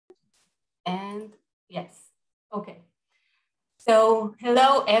And yes, okay. So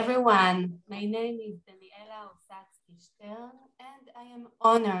hello everyone. My name is Daniela Ozacky, and I am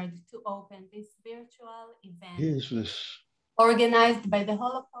honored to open this virtual event organized by the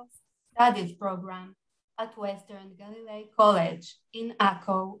Holocaust Studies Program at Western Galilee College in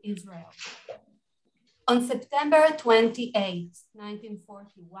Akko, Israel. On September 28,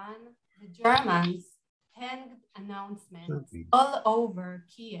 1941, the Germans hanged announcements all over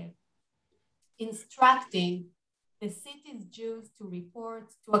Kiev, instructing the city's Jews to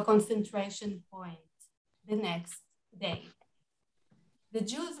report to a concentration point the next day. The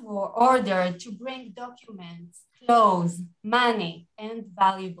Jews were ordered to bring documents, clothes, money, and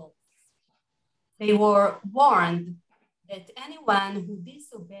valuables. They were warned that anyone who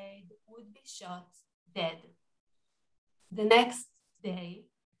disobeyed would be shot dead. The next day,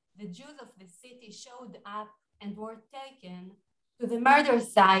 the Jews of the city showed up and were taken to the murder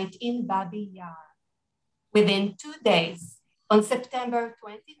site in Babi Yaar. Within 2 days, on September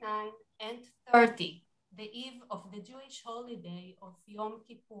 29 and 30, the eve of the Jewish holiday of Yom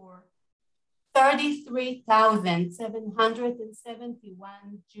Kippur,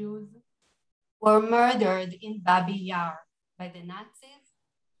 33,771 Jews were murdered in Babi Yaar by the Nazis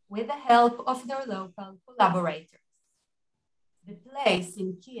with the help of their local collaborators. The place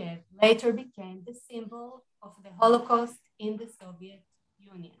in Kiev later became the symbol of the Holocaust in the Soviet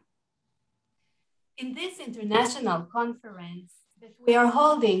Union. In this international conference that we are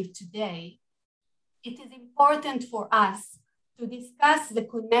holding today, it is important for us to discuss the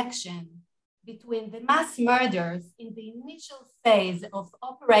connection between the mass murders in the initial phase of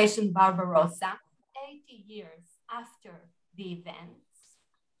Operation Barbarossa, 80 years after the events,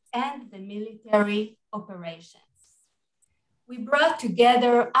 and the military operations. We brought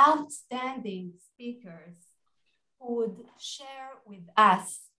together outstanding speakers who would share with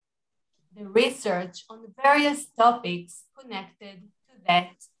us the research on various topics connected to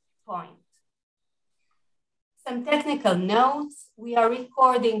that point. Some technical notes: we are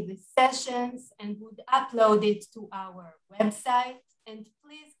recording the sessions and would upload it to our website, and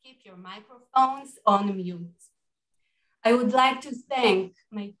please keep your microphones on mute. I would like to thank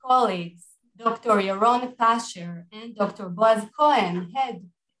my colleagues, Dr. Yaron Pasher and Dr. Boaz Cohen, head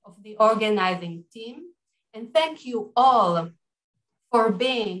of the organizing team, and thank you all for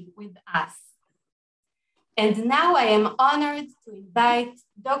being with us. And now I am honored to invite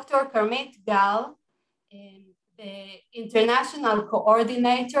Dr. Karmit Gal, the international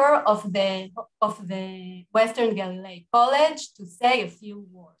coordinator of the Western Galilee College, to say a few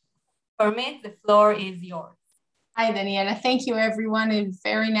words. Karmit, the floor is yours. Hi, Daniela. Thank you, everyone. It's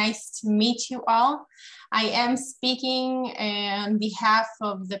very nice to meet you all. I am speaking on behalf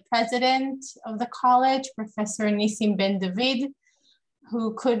of the president of the college, Professor Nissim Ben David,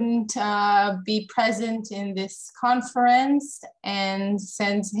 who couldn't be present in this conference and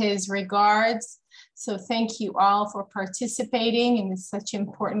sends his regards. So thank you all for participating in such an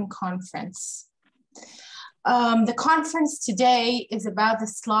important conference. The conference today is about the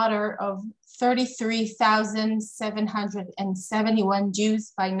slaughter of 33,771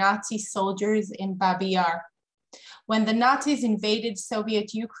 Jews by Nazi soldiers in Babi Yaar. When the Nazis invaded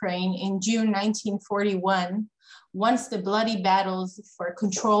Soviet Ukraine in June 1941, once the bloody battles for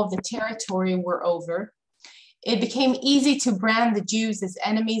control of the territory were over, it became easy to brand the Jews as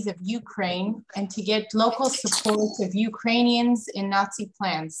enemies of Ukraine and to get local support of Ukrainians in Nazi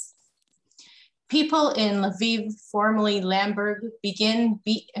plans. People in Lviv, formerly Lemberg, began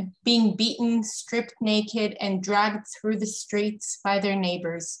being beaten, stripped naked, and dragged through the streets by their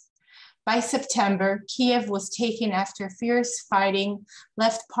neighbors. By September, Kiev was taken after fierce fighting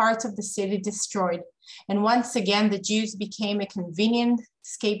left parts of the city destroyed. And once again, the Jews became a convenient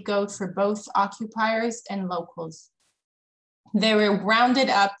scapegoat for both occupiers and locals. They were rounded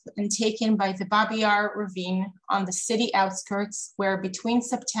up and taken by the Babi Yaar ravine on the city outskirts, where between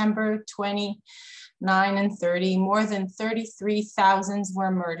September 29 and 30, more than 33,000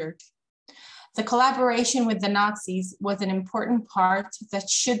 were murdered. The collaboration with the Nazis was an important part that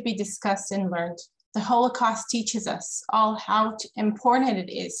should be discussed and learned. The Holocaust teaches us all how important it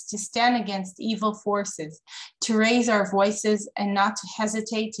is to stand against evil forces, to raise our voices and not to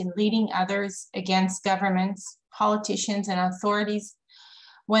hesitate in leading others against governments, politicians, and authorities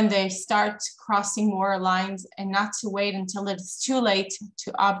when they start crossing moral lines, and not to wait until it is too late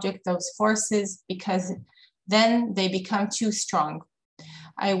to object those forces, because then they become too strong.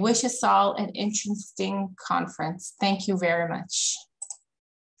 I wish us all an interesting conference. Thank you very much.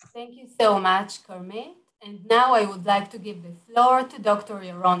 Thank you so much, Karmit. And now I would like to give the floor to Dr.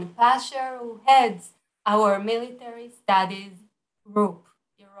 Yaron Pasher, who heads our military studies group.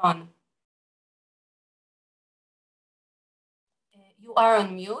 Yaron. You are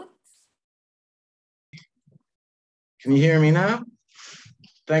on mute. Can you hear me now?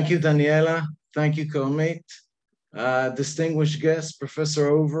 Thank you, Daniela. Thank you, co-mate. Distinguished guest,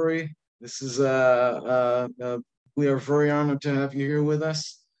 Professor Overy. This is, we are very honored to have you here with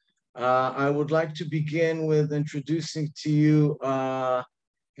us. I would like to begin with introducing to you an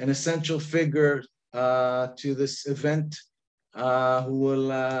essential figure to this event who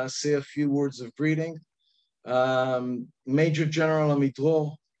will say a few words of greeting. Major General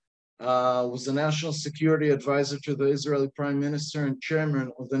Amidror was the National Security Advisor to the Israeli Prime Minister and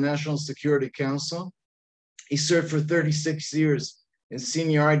Chairman of the National Security Council. He served for 36 years in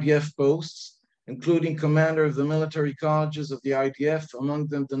senior IDF posts, including commander of the military colleges of the IDF, among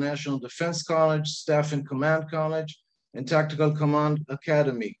them the National Defense College, Staff and Command College, and Tactical Command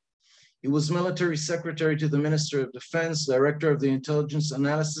Academy. He was military secretary to the Minister of Defense, director of the Intelligence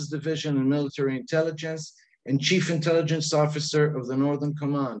Analysis Division and Military Intelligence, and chief intelligence officer of the Northern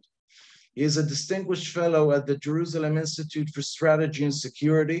Command. He is a distinguished fellow at the Jerusalem Institute for Strategy and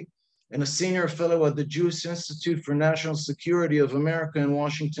Security and a senior fellow at the Jewish Institute for National Security of America in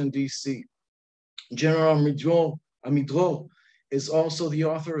Washington, D.C. General Amidror is also the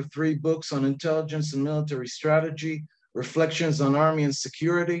author of 3 books on intelligence and military strategy, Reflections on Army and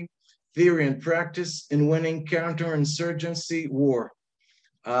Security, Theory and Practice in Winning Counterinsurgency War.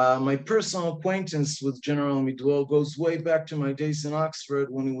 My personal acquaintance with General Amidror goes way back to my days in Oxford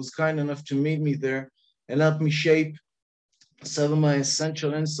when he was kind enough to meet me there and helped me shape some of my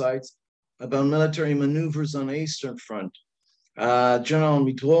essential insights about military maneuvers on the Eastern Front. General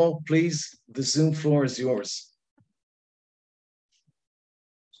Amidror, please, the Zoom floor is yours.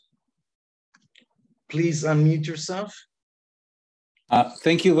 Please unmute yourself.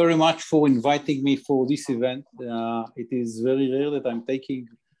 Thank you very much for inviting me for this event. It is very rare that I'm taking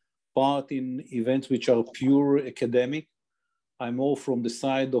part in events which are pure academic. I'm more from the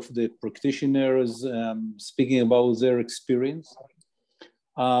side of the practitioners speaking about their experience.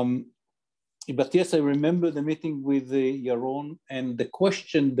 But yes, I remember the meeting with Yaron, and the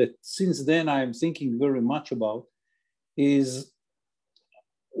question that since then I'm thinking very much about is,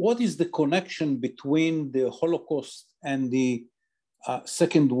 what is the connection between the Holocaust and the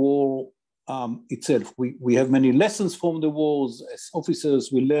Second War itself? We have many lessons from the wars. As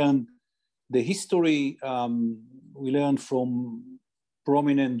officers, we learn the history. We learn from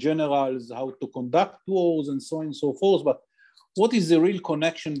prominent generals how to conduct wars and so on and so forth. But what is the real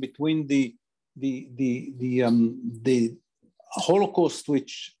connection between the Holocaust,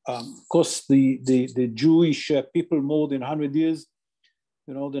 which cost the Jewish people more than 100 years?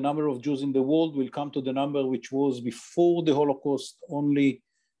 You know, the number of Jews in the world will come to the number which was before the Holocaust, only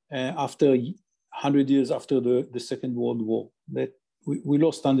after 100 years after the Second World War. That we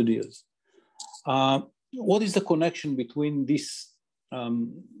lost 100 years. What is the connection between this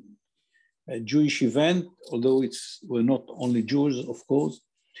Jewish event, although we're not only Jews, of course,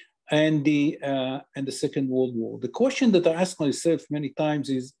 and the Second World War? The question that I ask myself many times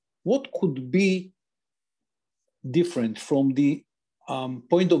is, what could be different from the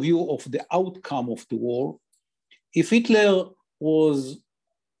point of view of the outcome of the war if Hitler was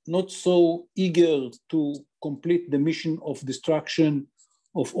not so eager to complete the mission of destruction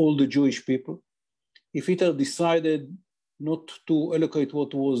of all the Jewish people, if Hitler decided not to allocate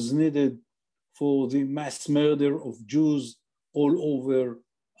what was needed for the mass murder of Jews all over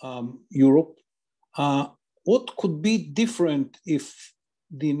Europe, what could be different if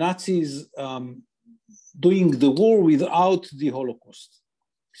the Nazis doing the war without the Holocaust?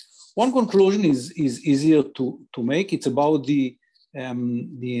 One conclusion is easier to make. It's about the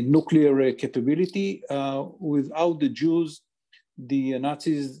nuclear capability. Without the Jews, the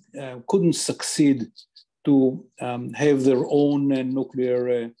Nazis couldn't succeed to have their own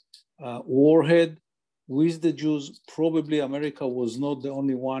nuclear warhead. With the Jews, probably America was not the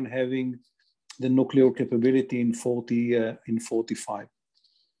only one having the nuclear capability in 45.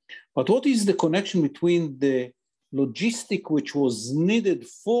 But what is the connection between the logistic which was needed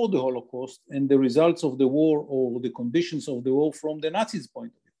for the Holocaust and the results of the war, or the conditions of the war from the Nazis'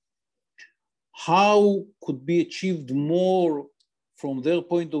 point of view? How could be achieved more from their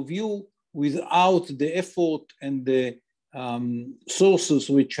point of view without the effort and the sources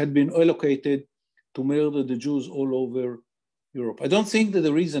which had been allocated to murder the Jews all over Europe? I don't think that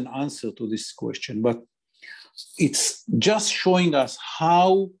there is an answer to this question, but it's just showing us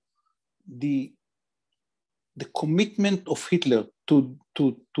how the commitment of Hitler to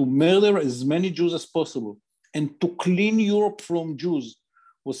murder as many Jews as possible and to clean Europe from Jews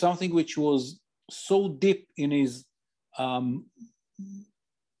was something which was so deep in his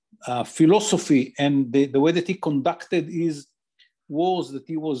philosophy and the way that he conducted his was that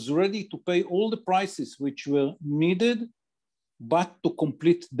he was ready to pay all the prices which were needed, but to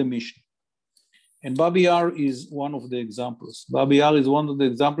complete the mission. And Babi Yaar is one of the examples. Babi Yaar is one of the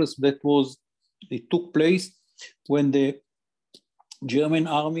examples it took place when the German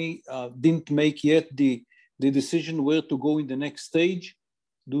army didn't make yet the decision where to go in the next stage.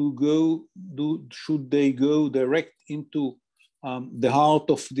 Should they go direct into the heart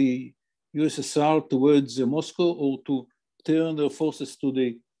of the USSR towards Moscow, or to turn their forces to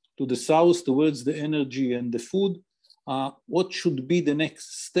the south towards the energy and the food? What should be the next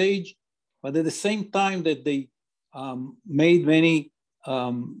stage? But at the same time that they made many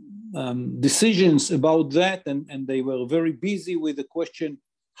decisions about that, and they were very busy with the question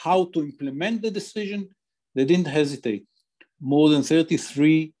how to implement the decision, they didn't hesitate. More than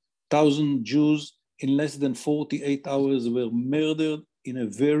 33,000 Jews in less than 48 hours were murdered in a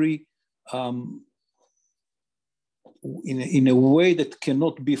very, in a way that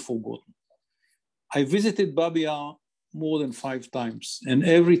cannot be forgotten. I visited Babi Yaar more than 5 times, and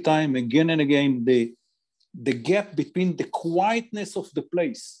every time, again and again, the gap between the quietness of the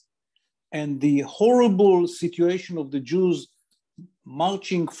place and the horrible situation of the Jews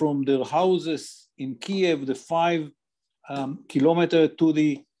marching from their houses in Kiev, the 5 kilometer to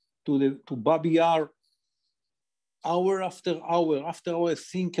Babi Yaar, hour after hour,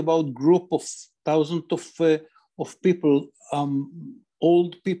 think about group of thousands of people,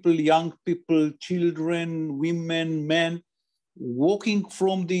 old people, young people, children, women, men, walking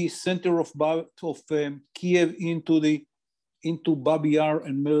from the center of Kiev into Babi Yaar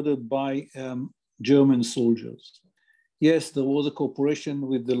and murdered by German soldiers. Yes, there was a cooperation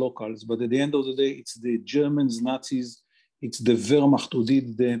with the locals, but at the end of the day, it's the Germans, Nazis, it's the Wehrmacht who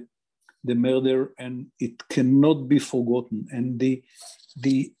did the murder, and it cannot be forgotten. And the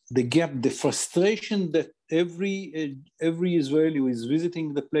gap, the frustration that every Israeli who is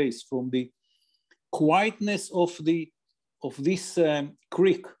visiting the place, from the quietness of this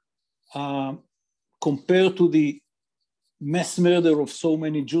creek compared to the mass murder of so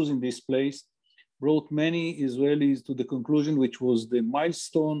many Jews in this place, brought many Israelis to the conclusion, which was the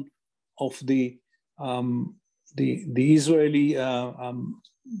milestone of the Israeli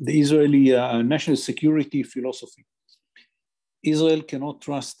national security philosophy. Israel cannot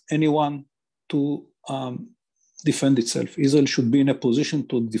trust anyone to defend itself. Israel should be in a position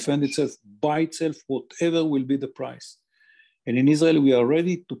to defend itself by itself, whatever will be the price. And in Israel, we are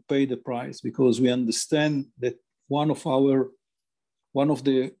ready to pay the price, because we understand that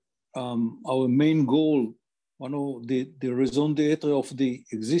our main goal, one of the raison d'etre of the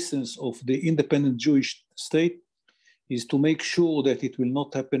existence of the independent Jewish state, is to make sure that it will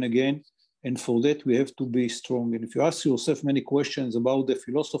not happen again. And for that, we have to be strong. And if you ask yourself many questions about the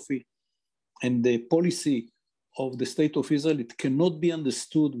philosophy and the policy of the state of Israel, it cannot be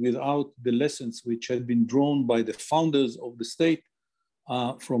understood without the lessons which had been drawn by the founders of the state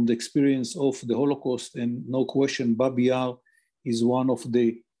from the experience of the Holocaust. And no question, Babi Yaar is one of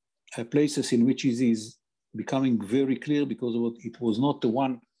the places in which it is becoming very clear, because it was not the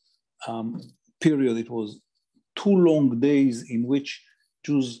one period, it was 2 long days in which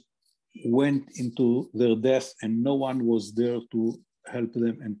Jews went into their death and no one was there to help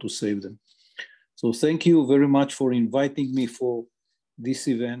them and to save them. So thank you very much for inviting me for this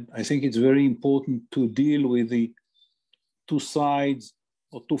event. I think it's very important to deal with the 2 sides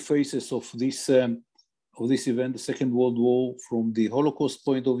or 2 faces of this event, the Second World War, from the Holocaust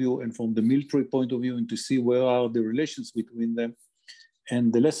point of view and from the military point of view, and to see where are the relations between them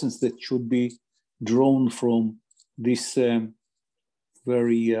and the lessons that should be drawn from this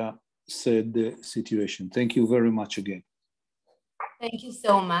very sad situation. Thank you very much again. Thank you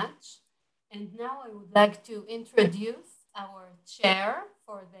so much. And now I would like to introduce our chair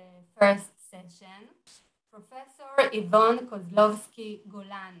for the first session, Professor Yvonne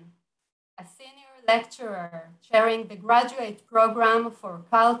Kozlovsky-Golan, a senior lecturer chairing the graduate program for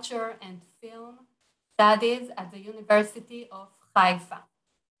culture and film studies at the University of Haifa.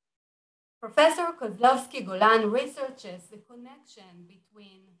 Professor Kozlovsky-Golan researches the connection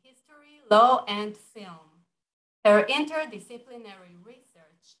between history, law, and film. Her interdisciplinary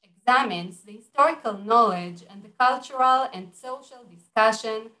research examines the historical knowledge and the cultural and social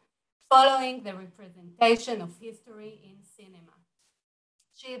discussion following the representation of history in cinema.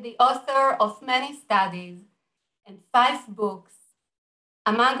 She is the author of many studies and 5 books.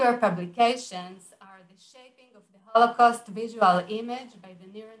 Among her publications are The Shaping of the Holocaust Visual Image by the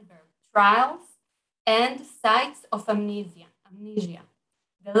Nuremberg Trials and Sites of Amnesia,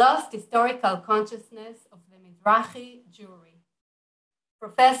 The Lost Historical Consciousness of the Mizrahi Jewry.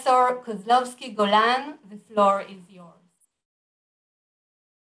 Professor Kozlovsky-Golan, the floor is yours.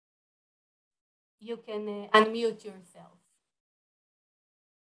 you can unmute yourself.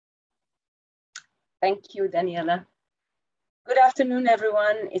 Thank you, Daniela. Good afternoon,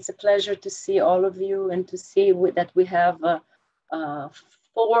 everyone. It's a pleasure to see all of you and to see that we have 4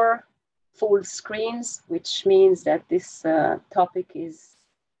 full screens, which means that this topic is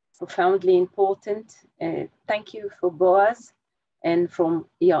profoundly important. Thank you for Boaz and for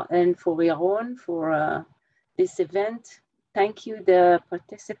Yaron for this event. Thank you, the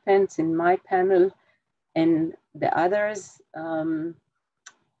participants in my panel and the others.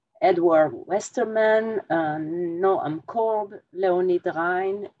 Edward Westermann, Noam Corb, Leonid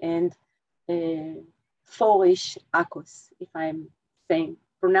Rhein, and Forish Akos, if I'm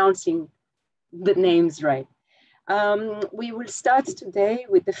pronouncing the names right. We will start today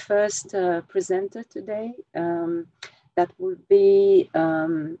with the first presenter today. That will be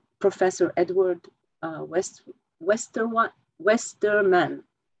Professor Edward Westermann.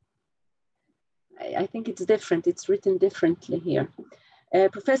 I think it's different, it's written differently here.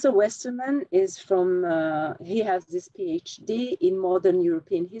 Professor Westermann is he has this PhD in modern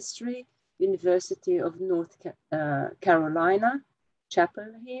European history, University of North Carolina,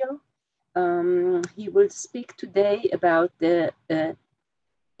 Chapel Hill. He will speak today about the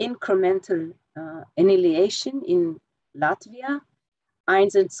incremental annihilation in Latvia,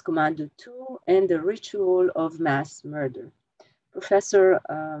 Einsatzkommando 2, and the ritual of mass murder. Professor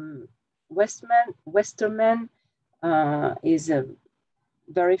Westermann is a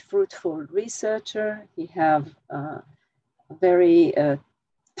very fruitful researcher. He have very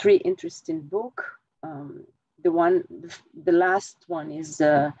 3 interesting books. The last one is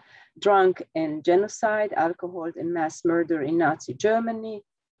Drunk and Genocide, Alcohol and Mass Murder in Nazi Germany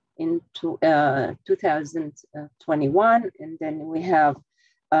in 2021. And then we have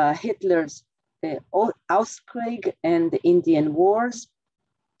Hitler's Auskrieg and the Indian Wars,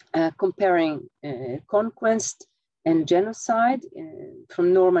 comparing conquest and genocide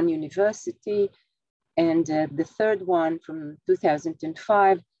from Norman University. And the third one from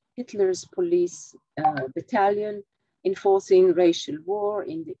 2005, Hitler's police battalion enforcing racial war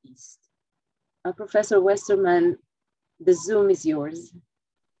in the East. Professor Westermann, the Zoom is yours.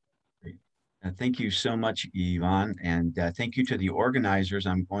 Great. Thank you so much, Yvonne, and thank you to the organizers.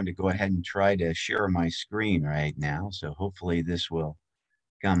 I'm going to go ahead and try to share my screen right now, so hopefully this will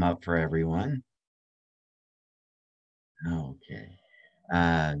come up for everyone. Okay.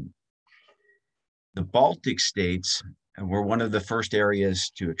 The Baltic states were one of the first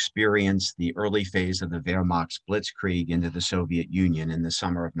areas to experience the early phase of the Wehrmacht's blitzkrieg into the Soviet Union in the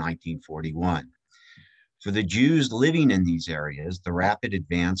summer of 1941. For the Jews living in these areas, the rapid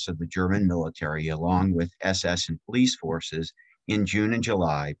advance of the German military, along with SS and police forces in June and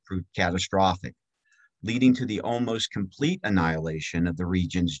July, proved catastrophic, leading to the almost complete annihilation of the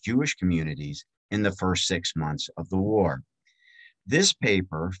region's Jewish communities in the first 6 months of the war. This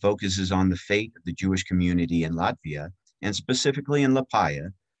paper focuses on the fate of the Jewish community in Latvia, and specifically in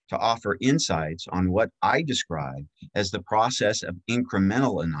Liepāja, to offer insights on what I describe as the process of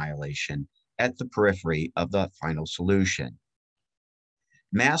incremental annihilation at the periphery of the final solution.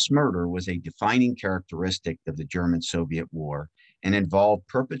 Mass murder was a defining characteristic of the German-Soviet war and involved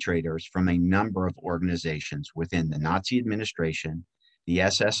perpetrators from a number of organizations within the Nazi administration, the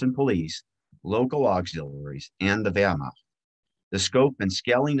SS and police, local auxiliaries, and the Wehrmacht. The scope and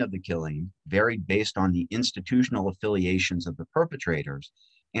scaling of the killing varied based on the institutional affiliations of the perpetrators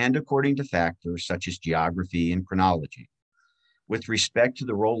and according to factors such as geography and chronology. With respect to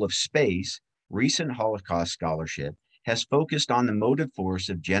the role of space, recent Holocaust scholarship has focused on the motive force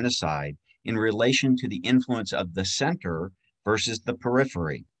of genocide in relation to the influence of the center versus the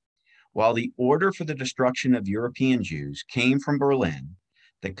periphery. While the order for the destruction of European Jews came from Berlin,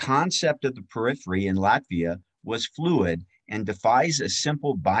 the concept of the periphery in Latvia was fluid and defies a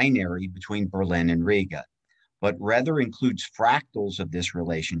simple binary between Berlin and Riga, but rather includes fractals of this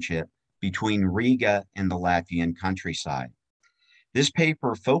relationship between Riga and the Latvian countryside. This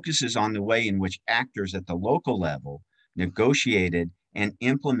paper focuses on the way in which actors at the local level negotiated and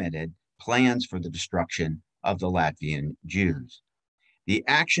implemented plans for the destruction of the Latvian Jews. The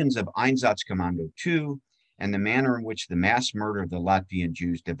actions of Einsatzkommando 2 and the manner in which the mass murder of the Latvian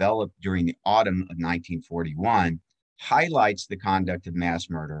Jews developed during the autumn of 1941 highlights the conduct of mass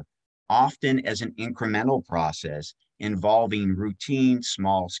murder, often as an incremental process involving routine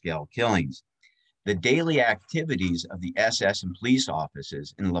small-scale killings. The daily activities of the SS and police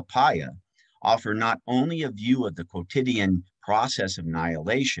offices in Liepāja offer not only a view of the quotidian process of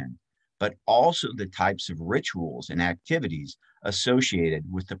annihilation, but also the types of rituals and activities associated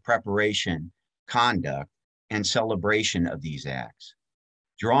with the preparation, conduct, and celebration of these acts.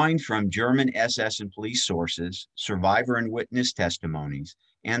 Drawing from German SS and police sources, survivor and witness testimonies,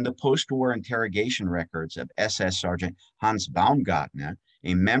 and the post-war interrogation records of SS Sergeant Hans Baumgartner,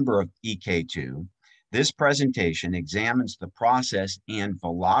 a member of EK2, this presentation examines the process and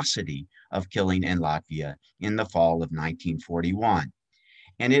velocity of killing in Latvia in the fall of 1941.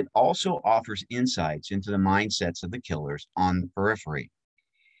 And it also offers insights into the mindsets of the killers on the periphery.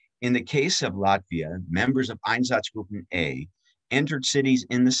 In the case of Latvia, members of Einsatzgruppen A entered cities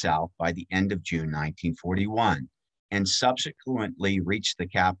in the south by the end of June 1941 and subsequently reached the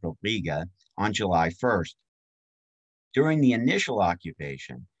capital Riga on July 1st. During the initial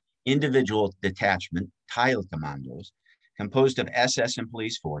occupation, individual detachment Teilkommandos, composed of SS and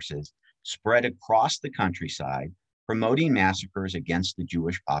police forces, spread across the countryside, promoting massacres against the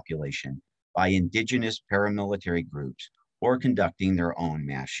Jewish population by indigenous paramilitary groups or conducting their own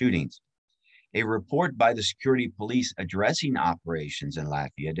mass shootings. A report by the security police addressing operations in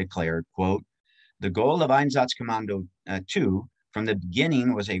Latvia declared, quote, "The goal of Einsatzkommando 2 from the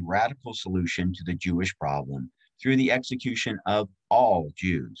beginning was a radical solution to the Jewish problem through the execution of all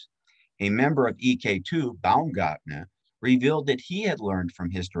Jews." A member of EK2, Baumgartner, revealed that he had learned from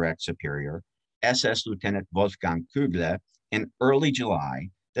his direct superior, SS Lieutenant Wolfgang Kugler, in early July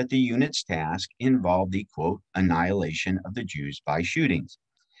that the unit's task involved the, quote, "annihilation of the Jews by shootings."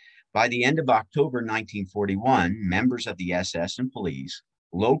 By the end of October 1941, members of the SS and police,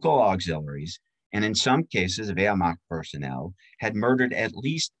 local auxiliaries, and in some cases Wehrmacht personnel had murdered at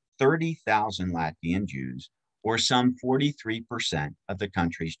least 30,000 Latvian Jews, or some 43% of the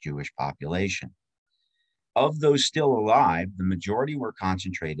country's Jewish population. Of those still alive, the majority were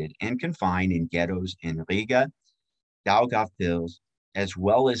concentrated and confined in ghettos in Riga, Daugavpils, as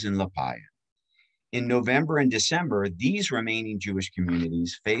well as in Liepāja. In November and December, these remaining Jewish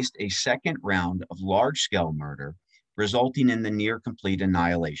communities faced a second round of large-scale murder, resulting in the near-complete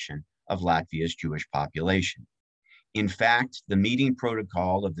annihilation of Latvia's Jewish population. In fact, the meeting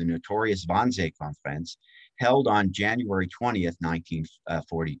protocol of the notorious Wannsee Conference, held on January 20th,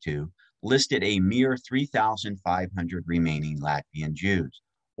 1942, listed a mere 3,500 remaining Latvian Jews,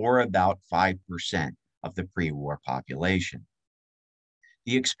 or about 5% of the pre-war population.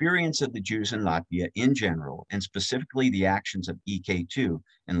 The experience of the Jews in Latvia in general, and specifically the actions of EK2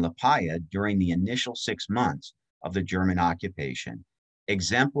 in Liepāja during the initial 6 months of the German occupation,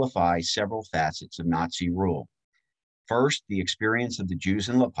 exemplify several facets of Nazi rule. First, the experience of the Jews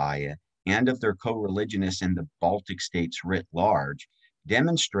in Liepāja and of their co-religionists in the Baltic states writ large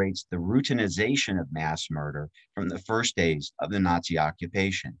demonstrates the routinization of mass murder from the first days of the Nazi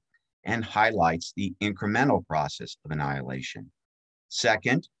occupation and highlights the incremental process of annihilation.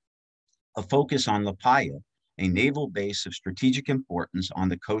 Second, a focus on Liepāja, a naval base of strategic importance on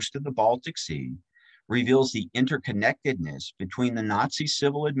the coast of the Baltic Sea, reveals the interconnectedness between the Nazi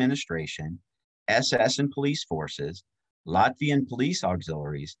civil administration, SS and police forces, Latvian police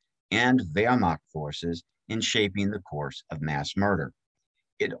auxiliaries, and Wehrmacht forces in shaping the course of mass murder.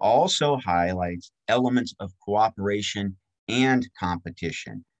 It also highlights elements of cooperation and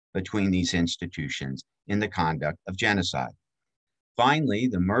competition between these institutions in the conduct of genocide. Finally,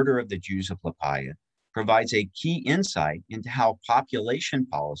 the murder of the Jews of Liepāja provides a key insight into how population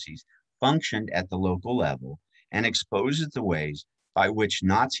policies functioned at the local level and exposes the ways by which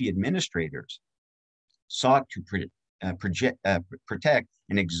Nazi administrators sought to protect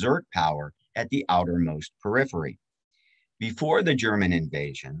and exert power at the outermost periphery. Before the German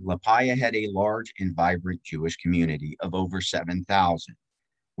invasion, Liepāja had a large and vibrant Jewish community of over 7,000,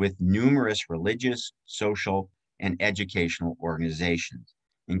 with numerous religious, social, and educational organizations,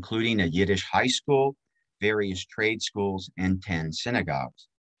 including a Yiddish high school, various trade schools, and 10 synagogues.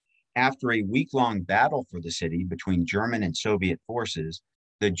 After a week-long battle for the city between German and Soviet forces,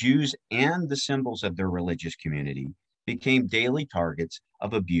 the Jews and the symbols of their religious community became daily targets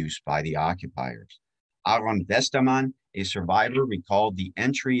of abuse by the occupiers. Aaron Westermann, a survivor, recalled the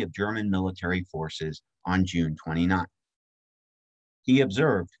entry of German military forces on June 29. He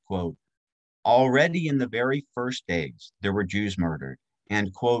observed, quote, "Already in the very first days, there were Jews murdered,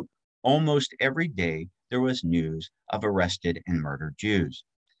 and, quote, almost every day there was news of arrested and murdered Jews."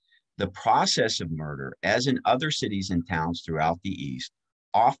 The process of murder, as in other cities and towns throughout the East,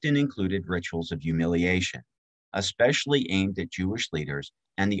 often included rituals of humiliation, especially aimed at Jewish leaders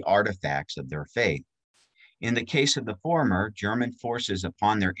and the artifacts of their faith. In the case of the former, German forces,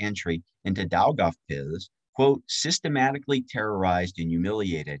 upon their entry into Daugavpils, quote, systematically terrorized and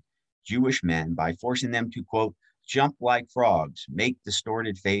humiliated Jewish men by forcing them to, quote, jump like frogs, make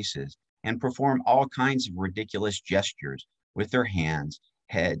distorted faces, and perform all kinds of ridiculous gestures with their hands,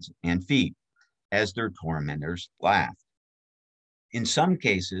 heads, and feet as their tormentors laughed. In some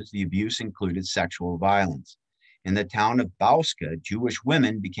cases, the abuse included sexual violence. In the town of Bauska, Jewish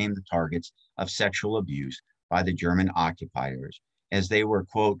women became the targets of sexual abuse by the German occupiers as they were,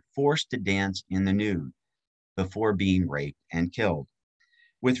 quote, forced to dance in the nude before being raped and killed.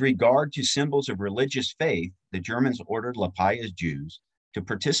 With regard to symbols of religious faith, the Germans ordered Liepaja's Jews to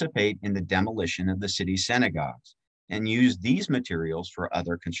participate in the demolition of the city's synagogues and used these materials for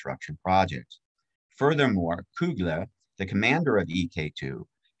other construction projects. Furthermore, Kugler, the commander of EK2,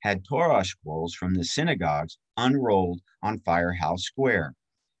 had Torah scrolls from the synagogues unrolled on Firehouse Square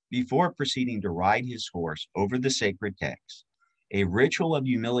before proceeding to ride his horse over the sacred texts, a ritual of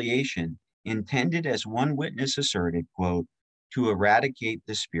humiliation intended, as one witness asserted, quote, to eradicate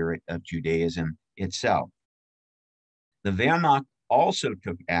the spirit of Judaism itself. The Wehrmacht also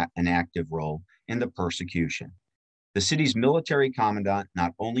took an active role in the persecution. The city's military commandant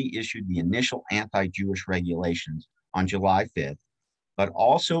not only issued the initial anti-Jewish regulations on July 5th, but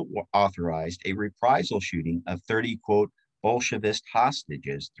also authorized a reprisal shooting of 30, quote, Bolshevist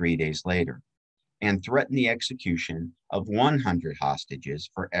hostages 3 days later, and threatened the execution of 100 hostages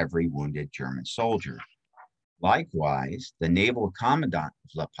for every wounded German soldier. Likewise, the naval commandant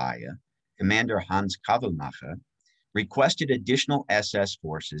of Liepaja, Commander Hans Kavelmacher, requested additional SS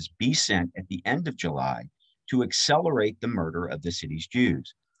forces be sent at the end of July to accelerate the murder of the city's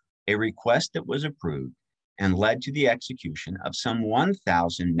Jews, a request that was approved and led to the execution of some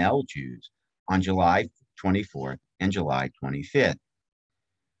 1,000 Nell Jews on July 24th and July 25th.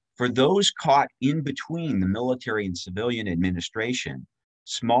 For those caught in between the military and civilian administration,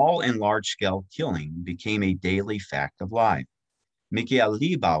 small and large-scale killing became a daily fact of life. Michael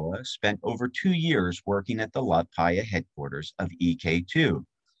Liebauer spent over 2 years working at the Liepaja headquarters of EK2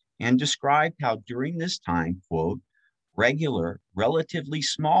 and described how during this time, quote, regular, relatively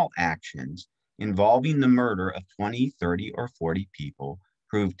small actions involving the murder of 20, 30, or 40 people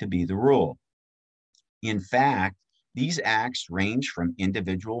proved to be the rule. In fact, these acts range from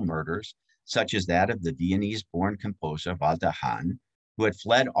individual murders, such as that of the Viennese-born composer Walter Hahn, who had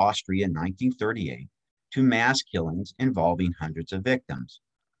fled Austria in 1938, to mass killings involving hundreds of victims.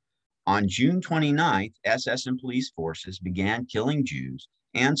 On June 29th, SS and police forces began killing Jews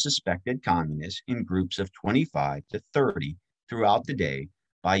and suspected communists in groups of 25 to 30 throughout the day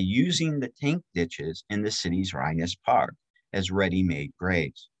by using the tank ditches in the city's Rheinus Park as ready-made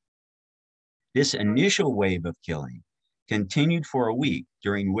graves. This initial wave of killing continued for a week,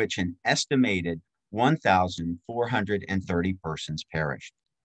 during which an estimated 1,430 persons perished.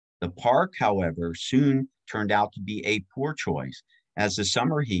 The park, however, soon turned out to be a poor choice, as the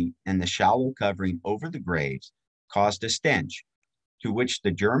summer heat and the shallow covering over the graves caused a stench, to which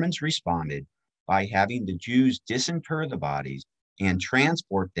the Germans responded by having the Jews disinter the bodies and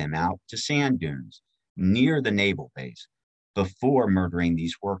transport them out to sand dunes near the naval base before murdering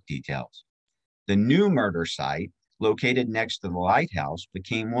these work details. The new murder site, located next to the lighthouse,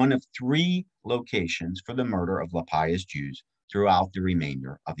 became one of 3 locations for the murder of Liepaja's Jews throughout the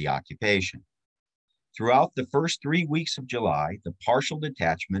remainder of the occupation. Throughout the first 3 weeks of July, the partial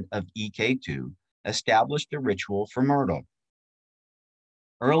detachment of EK2 established a ritual for murder.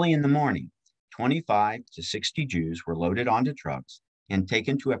 Early in the morning, 25 to 60 Jews were loaded onto trucks and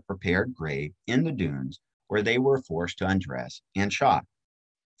taken to a prepared grave in the dunes, where they were forced to undress and shot.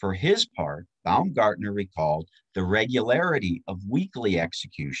 For his part, Baumgartner recalled the regularity of weekly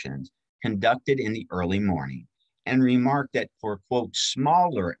executions conducted in the early morning and remarked that for, quote,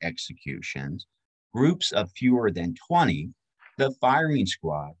 smaller executions, groups of fewer than 20, the firing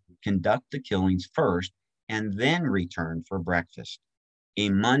squad would conduct the killings first and then return for breakfast, a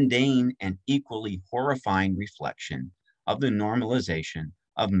mundane and equally horrifying reflection of the normalization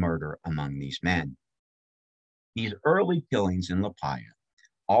of murder among these men. These early killings in Liepaja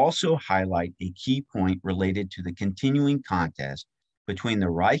also highlight a key point related to the continuing contest between the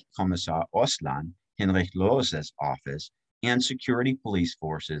Reichskommissar Ostland, Hinrich Lohse's office, and security police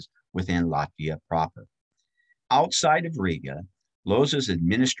forces within Latvia proper. Outside of Riga, Lohse's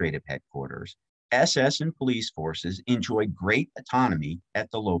administrative headquarters, SS and police forces enjoyed great autonomy at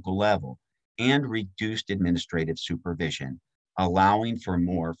the local level and reduced administrative supervision, allowing for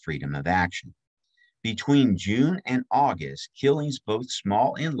more freedom of action. Between June and August, killings, both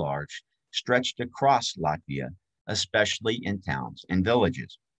small and large, stretched across Latvia, especially in towns and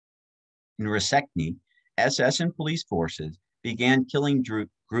villages. In Ozacky, SS and police forces began killing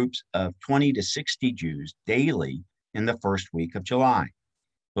groups of 20 to 60 Jews daily in the first week of July,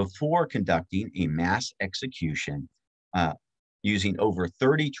 before conducting a mass execution using over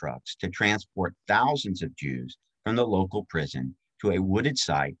 30 trucks to transport thousands of Jews from the local prison to a wooded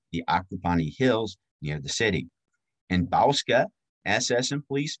site, the Akupani Hills, near the city. In Bauska, SS and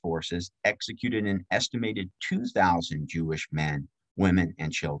police forces executed an estimated 2,000 Jewish men, women,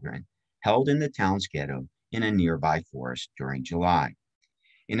 and children held in the town's ghetto in a nearby forest during July.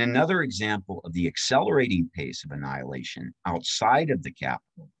 In another example of the accelerating pace of annihilation outside of the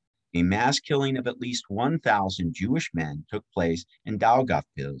capital, a mass killing of at least 1,000 Jewish men took place in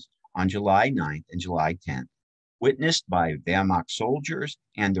Daugavpils on July 9th and July 10th, witnessed by Wehrmacht soldiers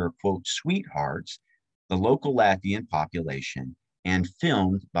and their, quote, sweethearts, the local Latvian population, and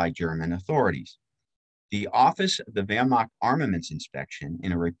filmed by German authorities. The Office of the Wehrmacht Armaments Inspection,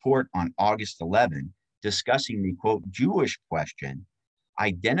 in a report on August 11, discussing the, quote, Jewish question,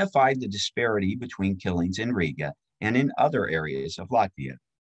 identified the disparity between killings in Riga and in other areas of Latvia.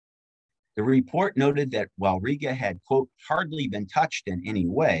 The report noted that while Riga had, quote, hardly been touched in any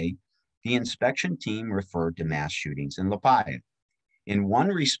way, the inspection team referred to mass shootings in Liepāja. In one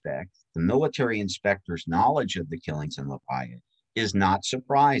respect, the military inspector's knowledge of the killings in Liepāja is not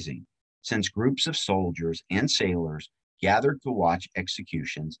surprising, since groups of soldiers and sailors gathered to watch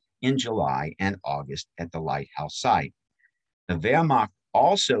executions in July and August at the lighthouse site. The Wehrmacht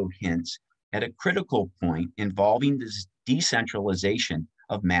also hints at a critical point involving the decentralization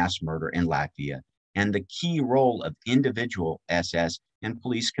of mass murder in Latvia and the key role of individual SS and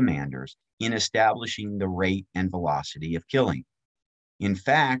police commanders in establishing the rate and velocity of killing. In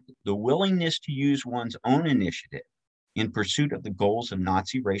fact, the willingness to use one's own initiative in pursuit of the goals of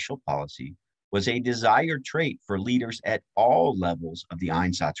Nazi racial policy was a desired trait for leaders at all levels of the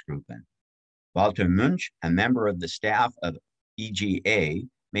Einsatzgruppen. Walter Munch, a member of the staff of EGA,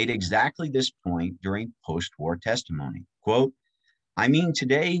 made exactly this point during post-war testimony. Quote, I mean,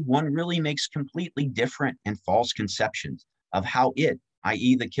 today one really makes completely different and false conceptions of how it,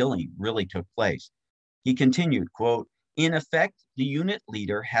 i.e. the killing, really took place. He continued, quote, in effect, the unit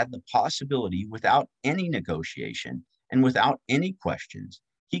leader had the possibility without any negotiation and without any questions,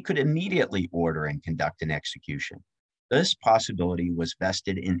 he could immediately order and conduct an execution. This possibility was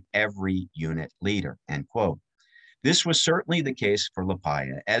vested in every unit leader, end quote. This was certainly the case for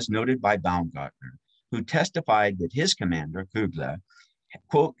Liepāja, as noted by Baumgartner, who testified that his commander, Kugler,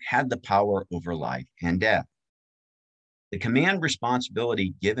 quote, had the power over life and death. The command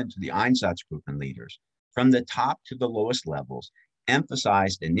responsibility given to the Einsatzgruppen leaders, from the top to the lowest levels,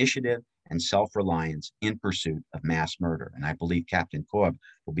 emphasized initiative and self-reliance in pursuit of mass murder. And I believe Captain Corb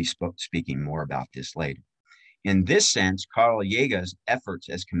will be speaking more about this later. In this sense, Karl Jäger's efforts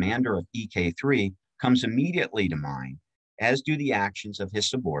as commander of EK3 comes immediately to mind, as do the actions of his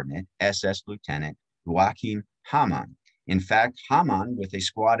subordinate, SS Lieutenant Joachim Hamann. In fact, Hamann, with a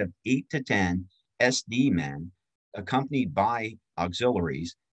squad of 8 to 10 SD men, accompanied by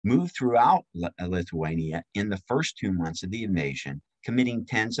auxiliaries, moved throughout Lithuania in the first 2 months of the invasion, committing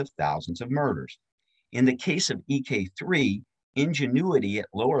tens of thousands of murders. In the case of EK3, ingenuity at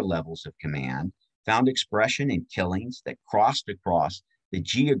lower levels of command found expression in killings that crossed across the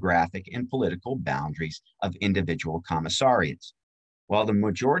geographic and political boundaries of individual commissariats. While the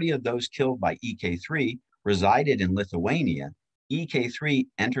majority of those killed by EK3 resided in Lithuania, EK3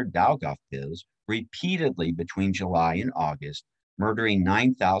 entered Daugavpils repeatedly between July and August, murdering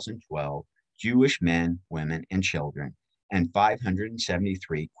 9,012 Jewish men, women, and children, and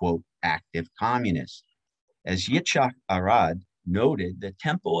 573, quote, active communists. As Yitzhak Arad noted, the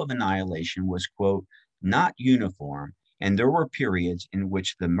tempo of annihilation was, quote, not uniform, and there were periods in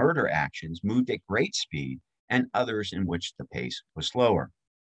which the murder actions moved at great speed and others in which the pace was slower.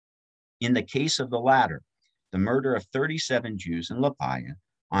 In the case of the latter, the murder of 37 Jews in Liepāja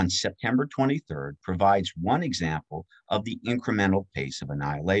on September 23rd provides one example of the incremental pace of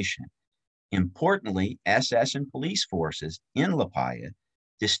annihilation. Importantly, SS and police forces in Liepāja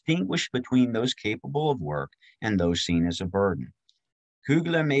distinguish between those capable of work and those seen as a burden.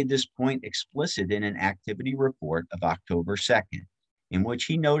 Kugler made this point explicit in an activity report of October 2nd, in which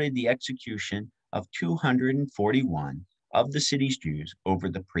he noted the execution of 241 of the city's Jews over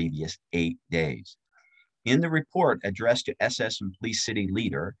the previous 8 days. In the report addressed to SS and police city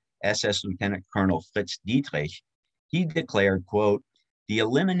leader, SS Lieutenant Colonel Fritz Dietrich, he declared, quote, the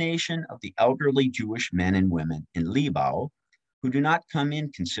elimination of the elderly Jewish men and women in Libau who do not come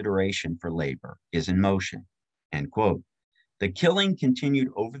in consideration for labor is in motion, end quote. The killing continued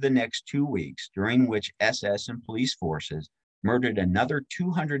over the next 2 weeks, during which SS and police forces murdered another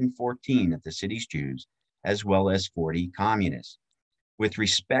 214 of the city's Jews, as well as 40 communists. With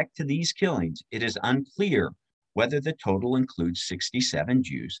respect to these killings, it is unclear whether the total includes 67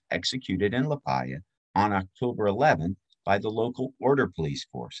 Jews executed in Liepāja on October 11th by the local order police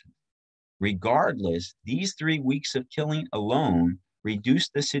forces. Regardless, these 3 weeks of killing alone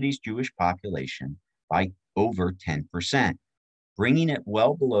reduced the city's Jewish population by over 10%. bringing it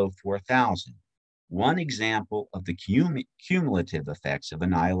well below 4,000. One example of the cumulative effects of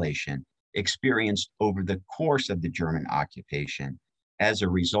annihilation experienced over the course of the German occupation as a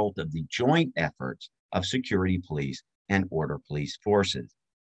result of the joint efforts of security police and order police forces.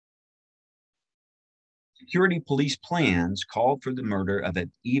 Security police plans called for the murder of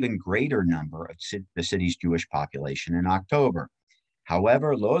an even greater number of the city's Jewish population in October.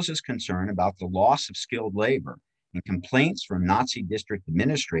 However, Loz's concern about the loss of skilled labor and complaints from Nazi district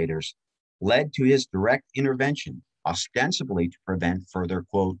administrators led to his direct intervention, ostensibly to prevent further,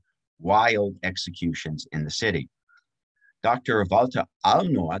 quote, wild executions in the city. Dr. Walter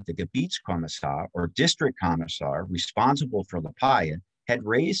Allnohr, the Gebietskommissar or district commissar responsible for Latvia, had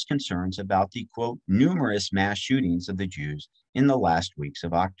raised concerns about the, quote, numerous mass shootings of the Jews in the last weeks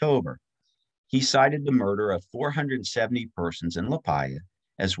of October. He cited the murder of 470 persons in Latvia,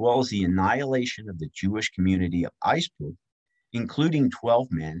 as well as the annihilation of the Jewish community of Aisput, including 12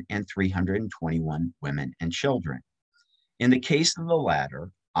 men and 321 women and children. In the case of the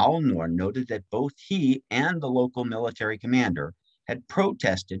latter, Allnohr noted that both he and the local military commander had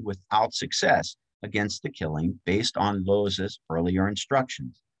protested without success against the killing based on Loz's earlier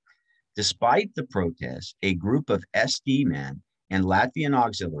instructions. Despite the protests, a group of SD men and Latvian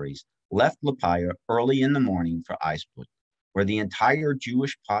auxiliaries left Latvia early in the morning for Aisput, where the entire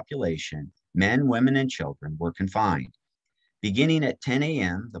Jewish population, men, women, and children, were confined. Beginning at 10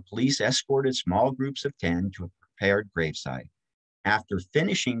 a.m., the police escorted small groups of 10 to a prepared gravesite. After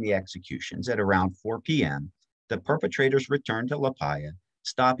finishing the executions at around 4 p.m., the perpetrators returned to Latvia,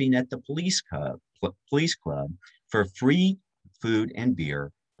 stopping at the police club for free food and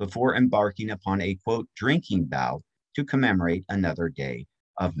beer before embarking upon a, quote, drinking bout to commemorate another day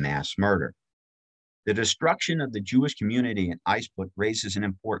of mass murder. The destruction of the Jewish community in Aisput raises an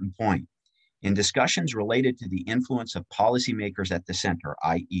important point. In discussions related to the influence of policymakers at the center,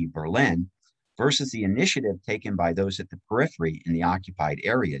 i.e. Berlin, versus the initiative taken by those at the periphery in the occupied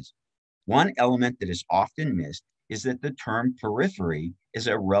areas, one element that is often missed is that the term periphery is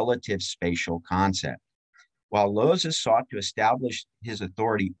a relative spatial concept. While Loza sought to establish his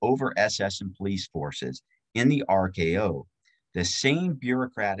authority over SS and police forces in the RKO, the same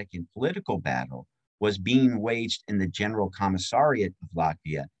bureaucratic and political battle was being waged in the General Commissariat of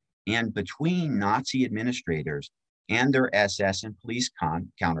Latvia and between Nazi administrators and their SS and police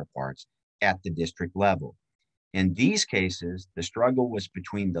counterparts at the district level. In these cases, the struggle was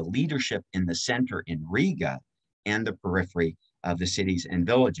between the leadership in the center in Riga and the periphery of the cities and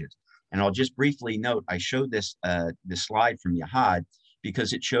villages. And I'll just briefly note, I showed this slide from Yahad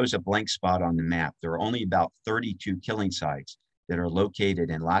because it shows a blank spot on the map. There are only about 32 killing sites that are located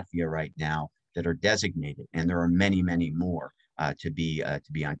in Latvia right now that are designated, and there are many, many more to be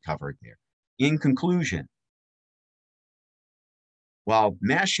uncovered there. In conclusion, while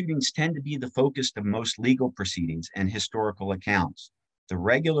mass shootings tend to be the focus of most legal proceedings and historical accounts, the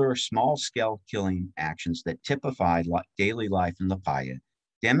regular small-scale killing actions that typify daily life in Latvia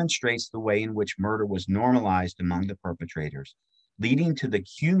demonstrates the way in which murder was normalized among the perpetrators, leading to the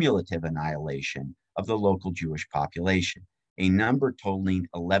cumulative annihilation of the local Jewish population, a number totaling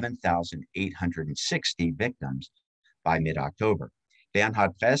 11,860 victims by mid-October.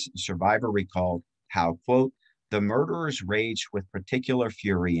 Bernhard Fess, a survivor, recalled how, quote, the murderers raged with particular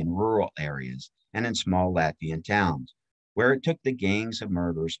fury in rural areas and in small Latvian towns, where it took the gangs of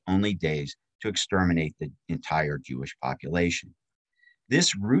murderers only days to exterminate the entire Jewish population.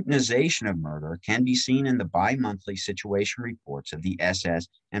 This routinization of murder can be seen in the bi-monthly situation reports of the SS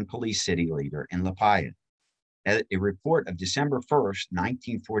and police city leader in Latvia. A report of December 1st,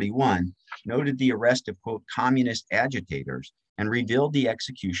 1941, noted the arrest of, quote, communist agitators and revealed the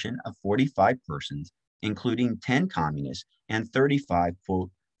execution of 45 persons, including 10 communists and 35, quote,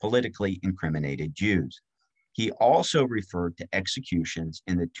 politically incriminated Jews. He also referred to executions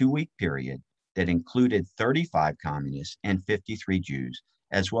in the 2-week period that included 35 communists and 53 Jews,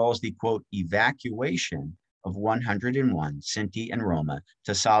 as well as the, quote, evacuation of 101 Sinti and Roma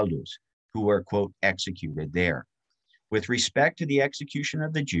to Saldus, who were, quote, executed there. With respect to the execution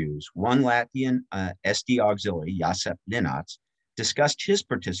of the Jews, one Latvian SD auxiliary, Josip Linats, discussed his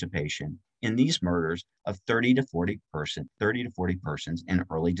participation in these murders of 30 to 40 persons in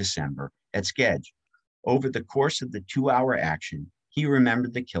early December at Skej. Over the course of the 2-hour action, he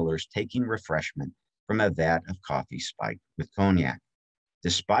remembered the killers taking refreshment from a vat of coffee spiked with cognac.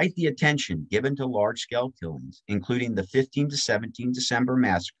 Despite the attention given to large-scale killings, including the 15 to 17 December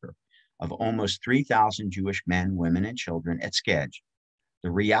massacre of almost 3,000 Jewish men, women, and children at Skej,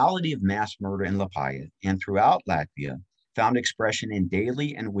 the reality of mass murder in Latvia and throughout Latvia found expression in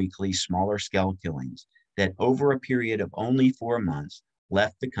daily and weekly smaller-scale killings that over a period of only 4 months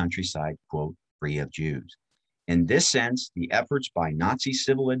left the countryside, quote, free of Jews. In this sense, the efforts by Nazi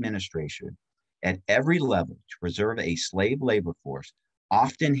civil administration at every level to preserve a slave labor force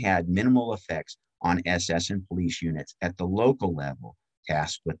often had minimal effects on SS and police units at the local level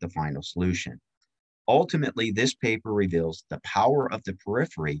tasked with the final solution. Ultimately, this paper reveals the power of the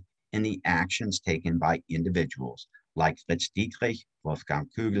periphery in the actions taken by individuals like Fritz Dietrich, Wolfgang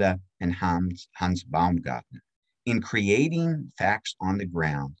Kugler, and Hans Baumgartner in creating facts on the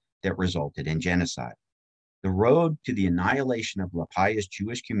ground that resulted in genocide. The road to the annihilation of Liepaja's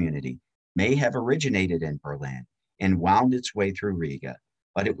Jewish community may have originated in Berlin and wound its way through Riga,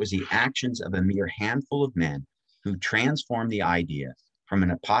 but it was the actions of a mere handful of men who transformed the idea from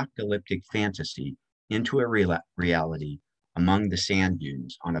an apocalyptic fantasy into a reality among the sand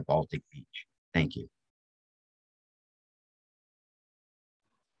dunes on a Baltic beach. Thank you.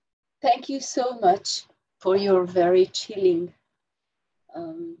 Thank you so much for your very chilling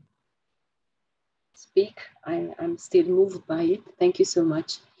speak. I'm still moved by it. Thank you so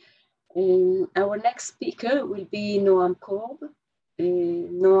much. Our next speaker will be Noam Corb.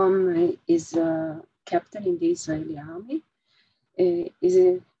 Noam is a captain in the Israeli army.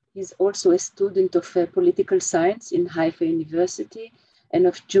 He's also a student of political science in Haifa University and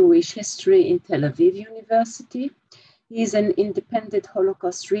of Jewish history in Tel Aviv University. He is an independent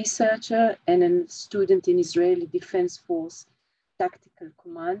Holocaust researcher and a student in Israeli Defense Force Tactical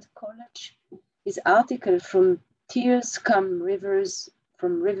Command College. His article From Tears Come Rivers,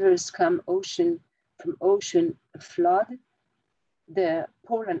 From Rivers Come Ocean, From Ocean a Flood, the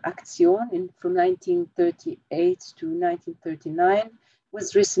Poland Aktion from 1938 to 1939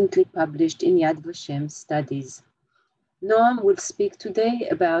 was recently published in Yad Vashem Studies. Noam will speak today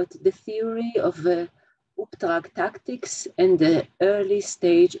about the theory of Auftragstaktik and the early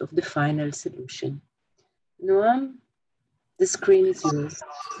stage of the final solution. Noam, the screen is yours.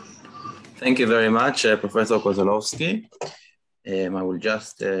 Thank you very much, Professor Kozlovsky. I will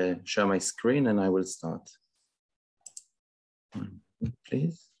just share my screen and I will start.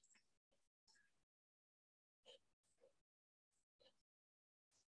 Please.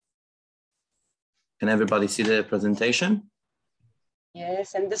 Can everybody see the presentation?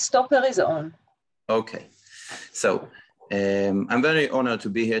 Yes, and the stopper is on. Okay, so I'm very honored to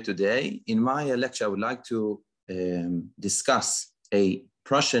be here today. In my lecture, I would like to discuss a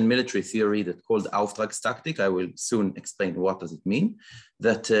Prussian military theory that's called Auftragstaktik. I will soon explain what does it mean,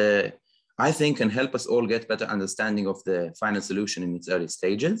 that I think can help us all get better understanding of the final solution in its early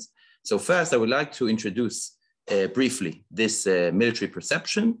stages. So first, I would like to introduce briefly this military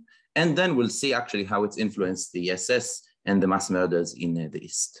perception, and then we'll see actually how it's influenced the SS and the mass murders in the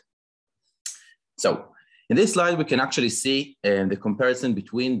East. So in this slide, we can actually see the comparison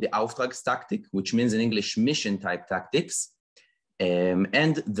between the Auftragstaktik, which means in English mission type tactics,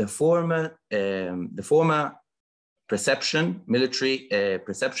 and the former perception, military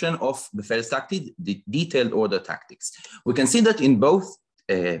perception of Befehlstaktik, the detailed order tactics. We can see that in both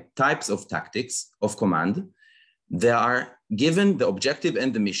types of tactics of command, they are given the objective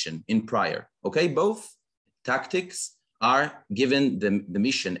and the mission in prior, okay? Both tactics are given the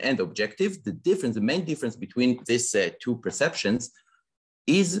mission and the objective. The difference, the main difference between these two perceptions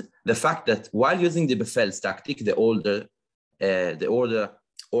is the fact that while using the Befehlstaktik, the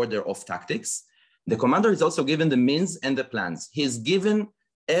order of tactics, the commander is also given the means and the plans. He's given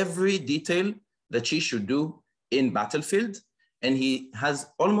every detail that he should do in battlefield, and he has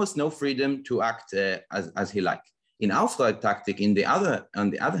almost no freedom to act as he like. In Auftragstaktik, on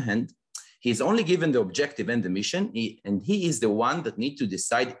the other hand, he's only given the objective and the mission, and he is the one that needs to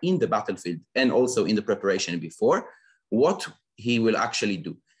decide in the battlefield and also in the preparation before what he will actually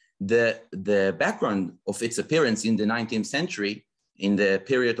do. The background of its appearance in the 19th century, in the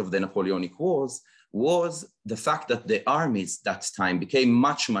period of the Napoleonic Wars, was the fact that the armies that time became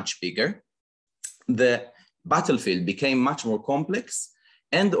much, much bigger. The battlefield became much more complex.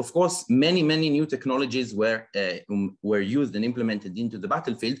 And of course, many, many new technologies were used and implemented into the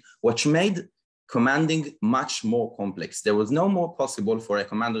battlefield, which made commanding much more complex. There was no more possible for a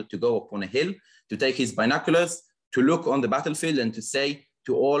commander to go up on a hill, to take his binoculars, to look on the battlefield and to say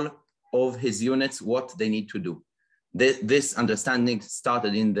to all of his units what they need to do. This understanding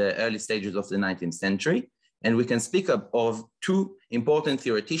started in the early stages of the 19th century. And we can speak of two important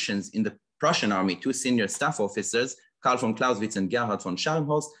theoreticians in the Prussian army, two senior staff officers, Karl von Clausewitz and Gerhard von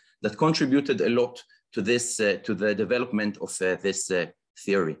Scharnhorst, that contributed a lot to this, to the development of this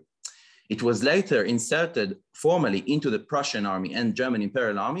theory. It was later inserted formally into the Prussian army and German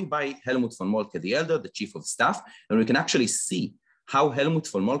Imperial Army by Helmut von Moltke the Elder, the chief of staff. And we can actually see how Helmut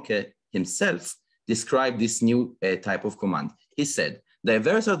von Moltke himself described this new type of command. He said,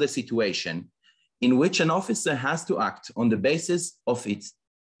 diverse are the situation in which an officer has to act on the basis of his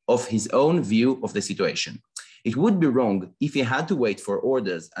own view of the situation. It would be wrong if he had to wait for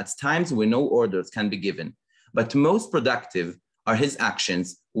orders at times when no orders can be given, but most productive are his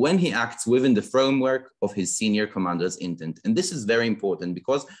actions when he acts within the framework of his senior commander's intent. And this is very important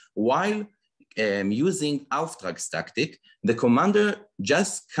because while using Auftragstaktik, the commander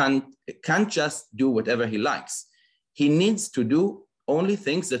just can't just do whatever he likes. He needs to do only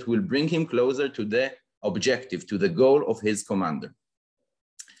things that will bring him closer to the objective, to the goal of his commander.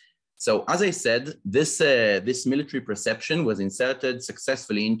 So as I said, this military perception was inserted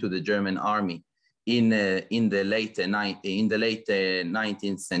successfully into the German army in the late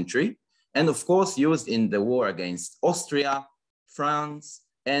 19th century, and of course used in the war against Austria, France,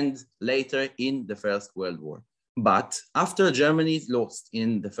 and later in the First World War. But after Germany lost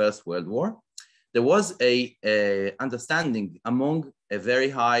in the First World War, there was a understanding among a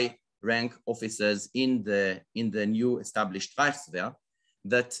very high rank officers in the new established Reichswehr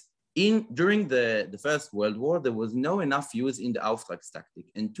that during the First World War, there was no enough use in the Auftragstaktik,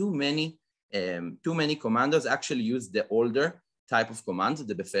 and too many commanders actually used the older type of command,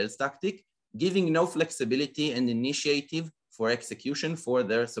 the Befehlstaktik, giving no flexibility and initiative for execution for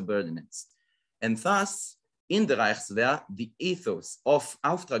their subordinates. And thus, in the Reichswehr, the ethos of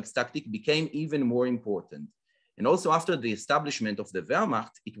Auftragstaktik became even more important. And also after the establishment of the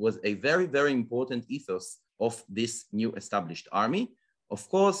Wehrmacht, it was a very, very important ethos of this new established army. Of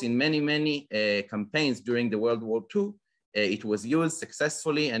course, in many campaigns during the World War II, it was used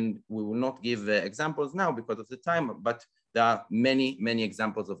successfully, and we will not give examples now because of the time, but there are many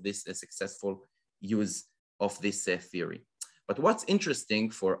examples of this successful use of this theory. But what's interesting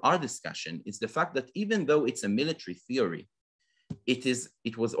for our discussion is the fact that even though it's a military theory,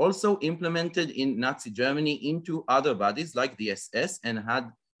 it was also implemented in Nazi Germany into other bodies like the SS and had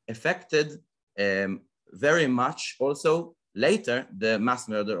affected very much also later the mass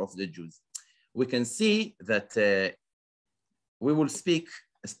murder of the Jews. We can see that we will speak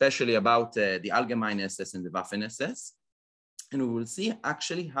especially about the Allgemeine SS and the Waffen SS, and we will see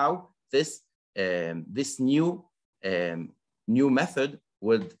actually how this new method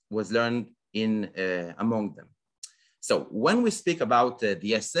was learned among them. So when we speak about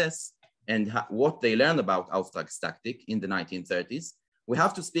the SS and what they learned about Auftragstaktik in the 1930s, we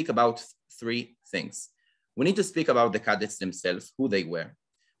have to speak about three things. We need to speak about the cadets themselves, who they were.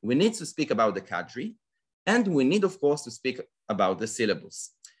 We need to speak about the cadre, and we need, of course, to speak about the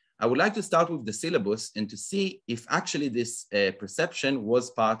syllabus. I would like to start with the syllabus and to see if actually this perception was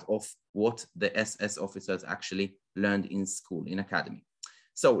part of what the SS officers actually learned in school, in academy.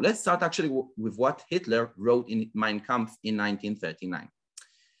 So let's start actually with what Hitler wrote in Mein Kampf in 1939.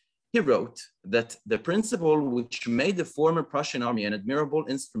 He wrote that the principle which made the former Prussian army an admirable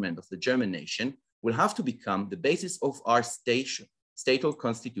instrument of the German nation will have to become the basis of our statal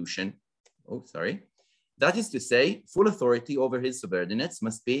constitution. That is to say, full authority over his subordinates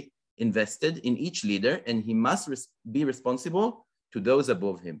must be invested in each leader, and he must be responsible to those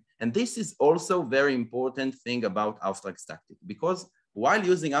above him. And this is also a very important thing about Auftragstaktik, because while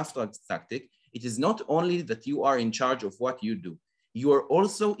using Auftragstaktik, it is not only that you are in charge of what you do, you are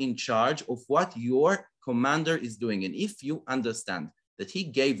also in charge of what your commander is doing. And if you understand that he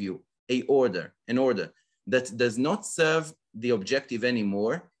gave you an order that does not serve the objective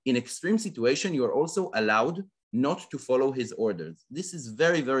anymore, in extreme situation, you are also allowed not to follow his orders. This is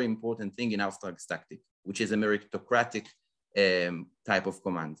very, very important thing in Auftragstaktik, which is a meritocratic type of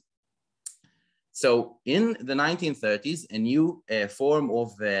command. So in the 1930s, a new form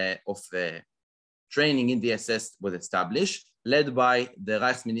of training in the SS was established, led by the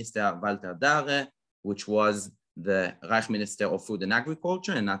Reichsminister Walter Dahre, which was the Reich Minister of Food and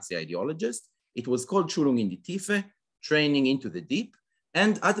Agriculture and Nazi ideologist. It was called Schulung in die Tiefe, training into the deep.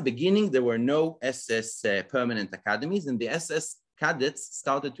 And at the beginning, there were no SS permanent academies, and the SS cadets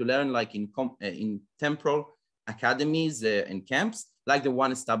started to learn like in temporal academies and camps, like the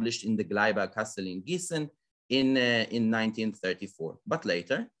one established in the Gleiber Castle in Gießen in 1934. But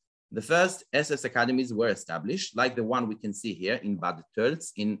later, the first SS academies were established, like the one we can see here in Bad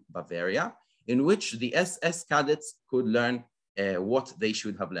Tölz in Bavaria, in which the SS cadets could learn what they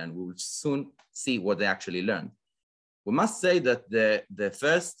should have learned. We will soon see what they actually learned. We must say that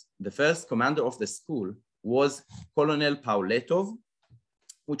the first commander of the school was Colonel Pauletov,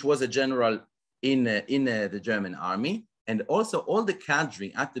 which was a general in the German army. And also all the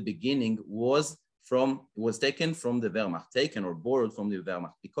cadre at the beginning was taken from the Wehrmacht, taken or borrowed from the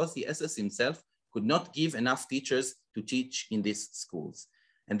Wehrmacht, because the SS himself could not give enough teachers to teach in these schools.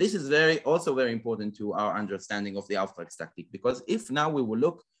 And this is also very important to our understanding of the Auftragstaktik, because if now we will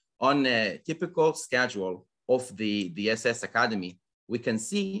look on a typical schedule of the SS Academy, we can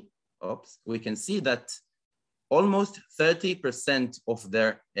see that almost 30%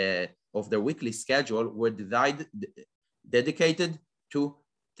 of their weekly schedule were dedicated to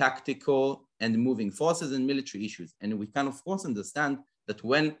tactical and moving forces and military issues. And we can of course understand that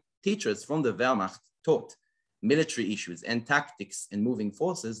when teachers from the Wehrmacht taught military issues and tactics and moving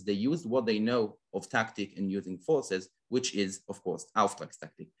forces, they used what they know of tactic and using forces, which is of course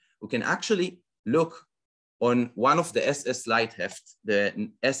Auftragstaktik. We can actually look on one of the SS Leitheft, the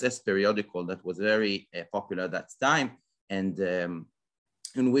SS periodical that was very popular at that time, and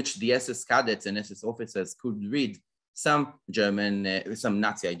in which the SS cadets and SS officers could read some German, some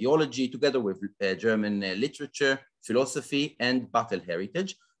Nazi ideology together with German literature, philosophy, and battle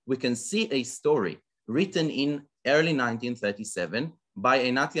heritage. We can see a story written in early 1937 by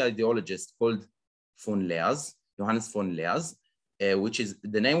a Nazi ideologist called von Leers, Johannes von Leers, which is,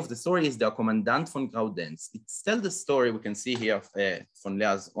 the name of the story is Der Kommandant von Graudenz. It tells the story, we can see here von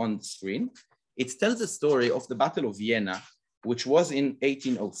Leers on the screen. It tells the story of the Battle of Vienna, which was in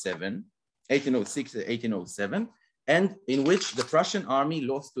 1806 to 1807, and in which the Prussian army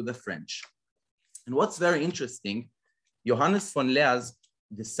lost to the French. And what's very interesting, Johannes von Leers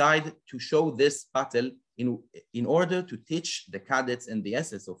decided to show this battle in order to teach the cadets and the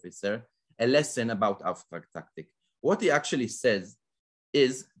SS officer a lesson about Auftragstaktik. What he actually says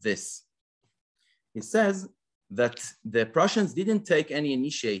is this. He says that the Prussians didn't take any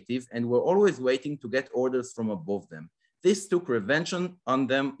initiative and were always waiting to get orders from above them. This took revenge on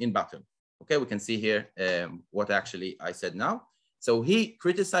them in battle. Okay, we can see here what actually I said now. So he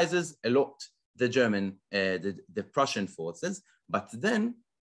criticizes a lot the German, the Prussian forces, but then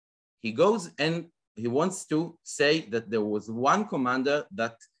he goes and he wants to say that there was one commander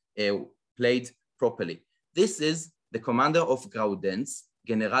that played properly. This is the commander of Graudenz,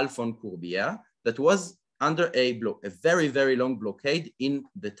 General von Corbière, that was under a very, very long blockade in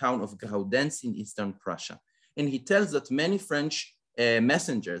the town of Graudenz in Eastern Prussia. And he tells that many French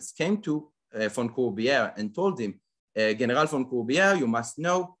messengers came to von Corbière and told him, General von Corbière, you must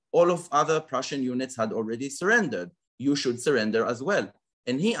know all of other Prussian units had already surrendered. You should surrender as well.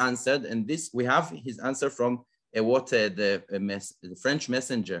 And he answered, and this we have his answer from what the French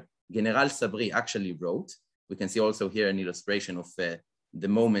messenger, General Sabri, actually wrote. We can see also here an illustration of the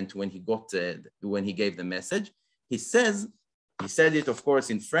moment when he got, when he gave the message. He said it, of course,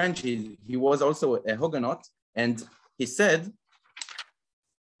 in French. He was also a Huguenot, and he said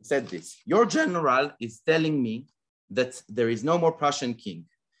this: your general is telling me that there is no more Prussian king,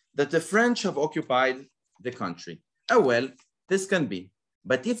 that the French have occupied the country. Oh, well, this can be.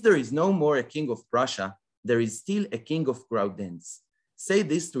 But if there is no more a king of Prussia, there is still a king of Graudenz. Say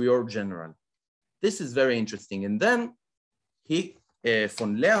this to your general. This is very interesting. And then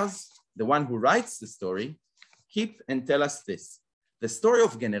von Leers, the one who writes the story, keep and tell us this. The story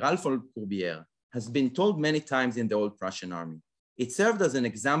of General von Corbière has been told many times in the old Prussian army. It served as an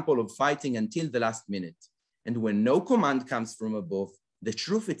example of fighting until the last minute. And when no command comes from above, the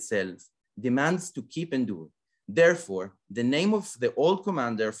truth itself demands to keep endure. Therefore, the name of the old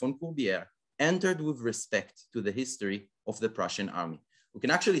commander von Corbière entered with respect to the history of the Prussian army. We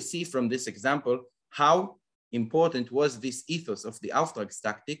can actually see from this example how important was this ethos of the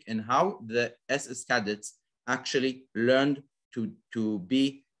Auftragstaktik and how the SS cadets actually learned to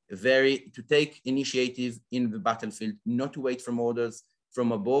take initiative in the battlefield, not to wait for orders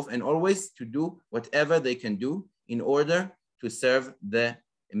from above, and always to do whatever they can do in order to serve the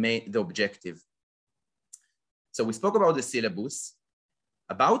objective. So we spoke about the syllabus.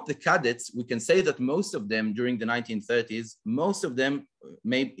 About the cadets, we can say that most of them during the 1930s, most of them,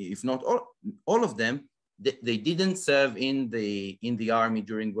 maybe if not all of them, they didn't serve in the army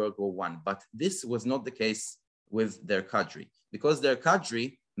during World War I. But this was not the case with their cadre, because their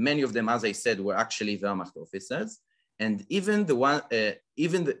cadre, many of them, as I said, were actually Wehrmacht officers, and even the one,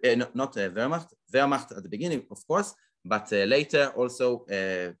 not Wehrmacht at the beginning, of course, but later also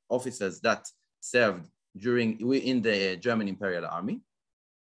officers that served in the German Imperial Army.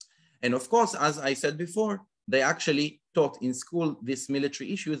 And of course, as I said before, they actually taught in school these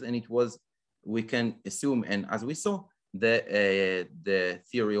military issues, and it was, we can assume, and as we saw, the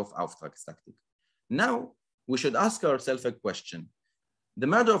theory of Auftragstaktik. Now, we should ask ourselves a question. The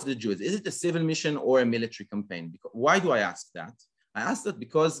murder of the Jews, is it a civil mission or a military campaign? Why do I ask that? I ask that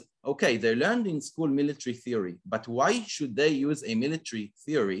because, okay, they learned in school military theory, but why should they use a military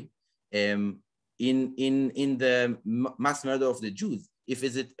theory in the mass murder of the Jews? If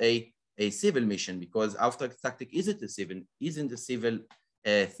is it a civil mission, because Auftragstaktik isn't a civil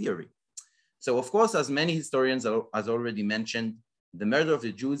theory. So of course, as many historians has already mentioned, the murder of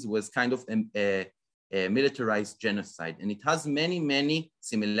the Jews was kind of a militarized genocide, and it has many, many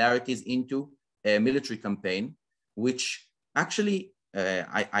similarities into a military campaign, which actually,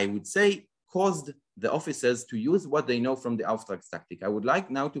 I would say, caused the officers to use what they know from the Auftragstaktik. I would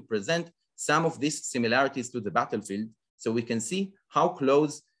like now to present some of these similarities to the battlefield so we can see how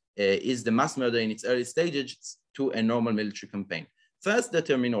close is the mass murder in its early stages to a normal military campaign. First, the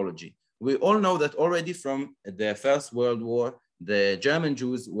terminology. We all know that already from the First World War, the German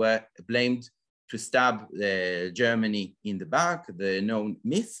Jews were blamed to stab Germany in the back, the known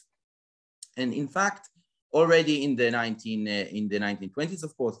myth. And in fact, already in the 1920s,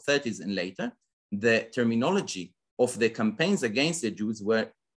 of course, 30s and later, the terminology of the campaigns against the Jews were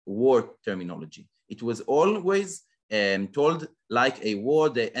war terminology. It was always told like a war,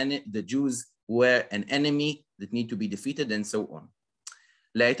 the Jews were an enemy that need to be defeated and so on.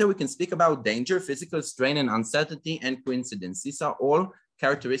 Later, we can speak about danger, physical strain and uncertainty and coincidence. These are all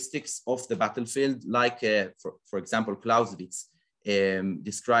characteristics of the battlefield, like, for example, Clausewitz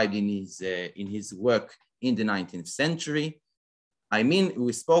described in his work in the 19th century. I mean,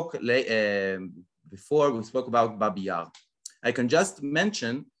 we spoke before, we spoke about Babi Yaar. I can just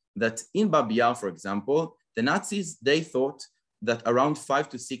mention that in Babi Yaar, for example, the Nazis, they thought that around 5,000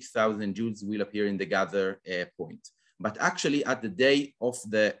 to 6,000 Jews will appear in the gather point. But actually at the day of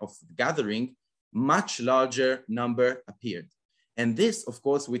the gathering, much larger number appeared. And this, of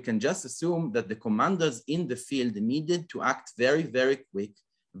course, we can just assume that the commanders in the field needed to act very, very quick,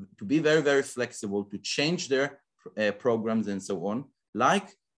 to be very, very flexible, to change their programs and so on, like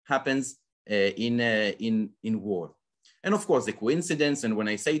happens in war. And of course, the coincidence, and when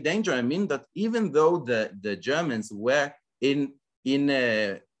I say danger, I mean that even though the Germans were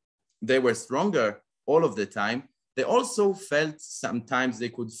they were stronger all of the time, they also felt sometimes they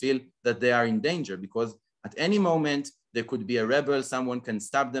could feel that they are in danger, because at any moment there could be a rebel, someone can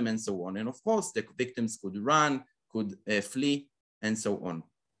stab them and so on. And of course, the victims could run, could flee and so on.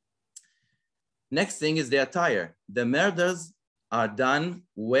 Next thing is the attire. The murders are done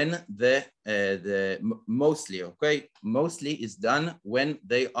when mostly is done when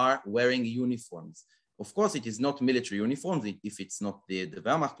they are wearing uniforms. Of course, it is not military uniforms if it's not the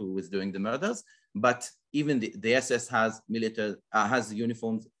Wehrmacht who is doing the murders, but even the SS has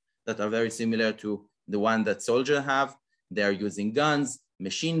uniforms that are very similar to the one that soldiers have. They are using guns,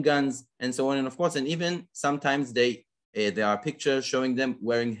 machine guns, and so on. And of course, and even sometimes there are pictures showing them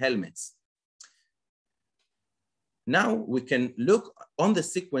wearing helmets. Now we can look on the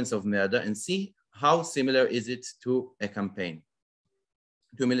sequence of murder and see how similar is it to a campaign,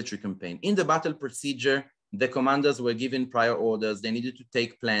 to a military campaign. In the battle procedure, the commanders were given prior orders. They needed to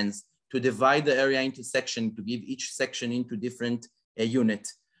take plans to divide the area into sections, to give each section into different unit.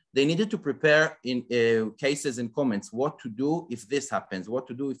 They needed to prepare in cases and comments, what to do if this happens, what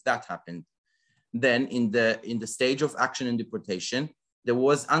to do if that happened. Then in the stage of action and deportation, there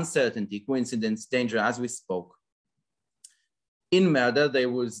was uncertainty, coincidence, danger, as we spoke. In murder, they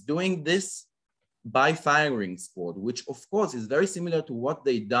was doing this by firing squad, which of course is very similar to what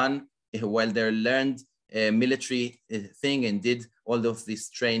they done while they learned military thing and did all of this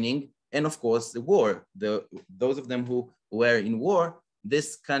training. And of course, the war, those of them who were in war,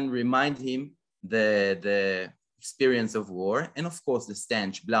 this can remind him the experience of war. And of course, the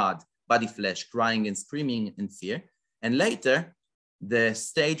stench, blood, body flesh, crying and screaming in fear. And later, the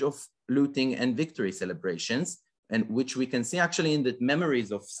stage of looting and victory celebrations, and which we can see actually in the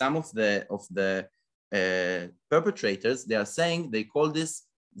memories of some of the perpetrators. They are saying, they call this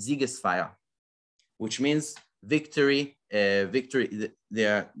Siegesfeier, which means victory, victory.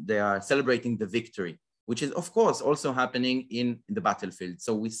 They are celebrating the victory, which is of course also happening in the battlefield.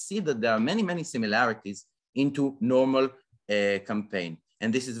 So we see that there are many, many similarities into normal campaign.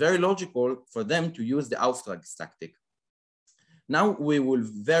 And this is very logical for them to use the Auftragstaktik. Now we will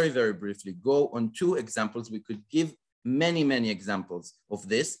very, very briefly go on two examples. We could give many, many examples of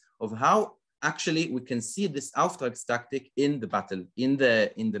this, of how actually we can see this Auftragstaktik in the battle, in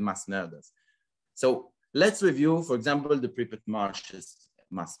the mass murders. So let's review, for example, the Pripyat Marshes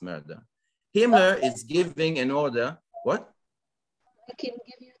mass murder. Himmler is giving an order. What? I can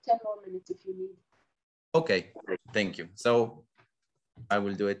give you 10 more minutes if you need. Okay, thank you. So I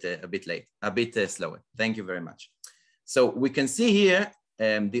will do it a bit slower. Thank you very much. So we can see here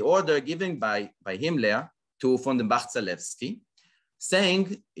the order given by Himmler to von den Bach-Zalewski,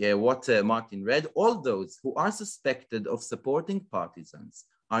 saying what Martin read: all those who are suspected of supporting partisans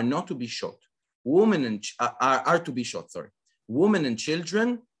are not to be shot. Women and are to be shot. Sorry, women and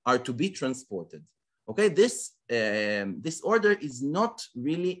children are to be transported. Okay, this this order is not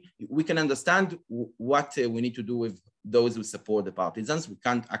really, we can understand what we need to do with those who support the partisans. We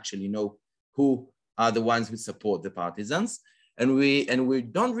can't actually know who are the ones who support the partisans. And we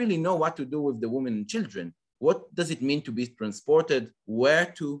don't really know what to do with the women and children. What does it mean to be transported, where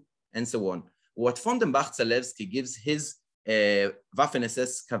to, and so on. What von den Bach-Zalewski gives his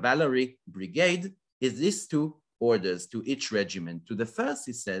Waffen-SS cavalry brigade is these two orders to each regiment. To the first,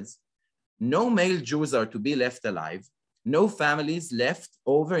 he says, no male Jews are to be left alive, no families left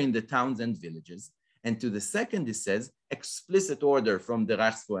over in the towns and villages. And to the second, he says, explicit order from the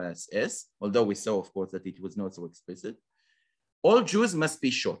Reichsführer SS, although we saw, of course, that it was not so explicit. All Jews must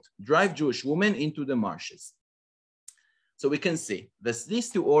be shot, drive Jewish women into the marshes. So we can see that these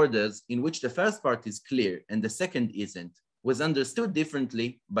two orders, in which the first part is clear and the second isn't, was understood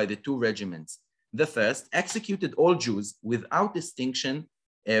differently by the two regiments. The first executed all Jews without distinction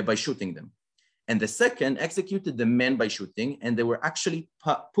by shooting them. And the second executed the men by shooting, and they were actually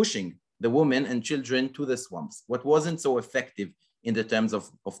pushing the women and children to the swamps, what wasn't so effective in the terms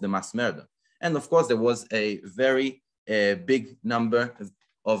of the mass murder. And of course, there was a very big number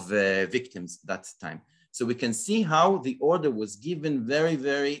of victims that time. So we can see how the order was given very,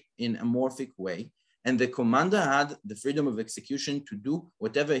 very in a morphic way. And the commander had the freedom of execution to do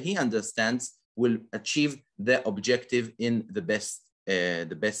whatever he understands will achieve the objective in the best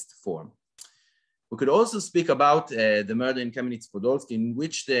form. We could also speak about the murder in Kamenets-Podolsky, in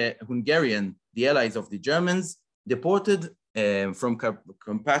which the allies of the Germans, deported from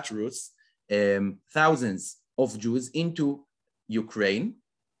compatriots thousands of Jews into Ukraine,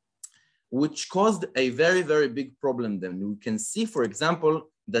 which caused a very, very big problem then. We can see, for example,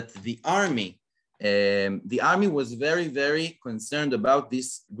 that the army was very, very concerned about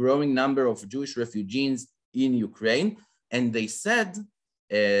this growing number of Jewish refugees in Ukraine. And they said,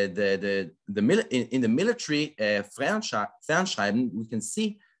 in the military Fernschreiben, we can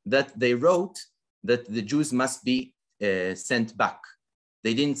see that they wrote that the Jews must be sent back.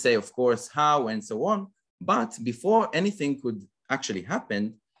 They didn't say, of course, how and so on. But before anything could actually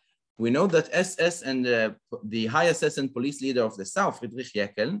happen, we know that SS and the high SS and police leader of the South, Friedrich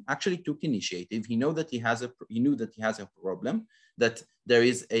Jekyll, actually took initiative. He knew that he has a problem, that there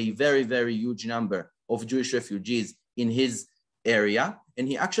is a very, very huge number of Jewish refugees in his area, and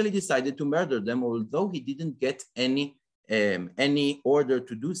he actually decided to murder them, although he didn't get any order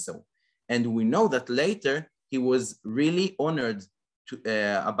to do so. And we know that later he was really honored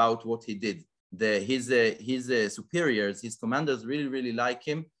about what he did. His superiors, his commanders really, really like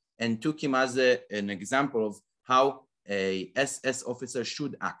him and took him as an example of how a SS officer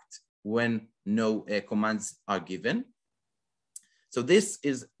should act when no commands are given. So this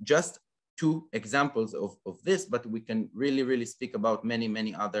is just two examples of this, but we can really, really speak about many,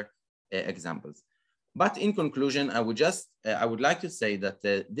 many other examples. But in conclusion, I would like to say that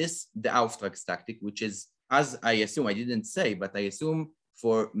the Auftragstaktik, which is, as I assume, I didn't say, but I assume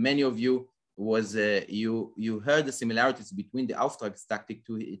for many of you was, you heard the similarities between the Auftragstaktik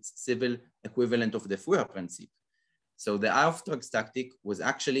to its civil equivalent of the Führerprinzip. So the Auftragstaktik was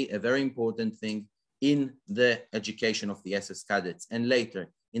actually a very important thing in the education of the SS cadets and later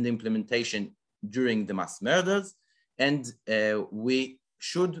in the implementation during the mass murders. And we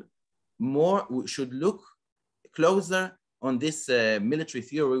should look closer on this military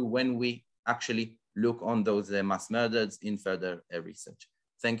theory when we actually look on those mass murders in further research.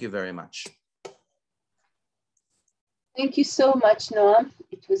 Thank you very much. Thank you so much, Noam.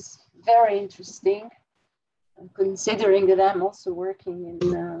 It was very interesting, considering that I'm also working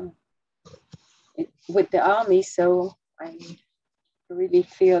with the army, so I really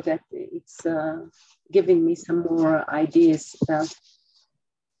feel that it's giving me some more ideas about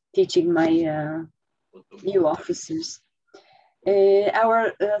teaching my new officers.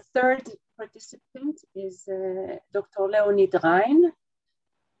 Our third participant is Dr. Leonid Rein.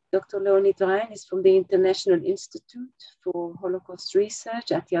 Dr. Leonid Rein is from the International Institute for Holocaust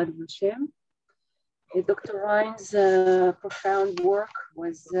Research at Yad Vashem. Dr. Rein's profound work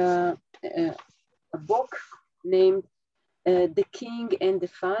was a book named The King and the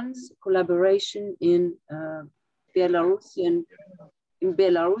Funds, Collaboration in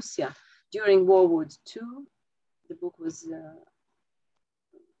Belarusia during World War II. The book was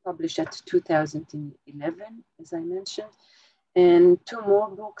published at 2011, as I mentioned. And two more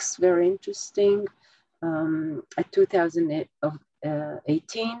books, very interesting. At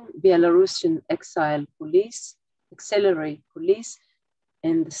 2018, Belarusian Exile Police, Accelerate Police.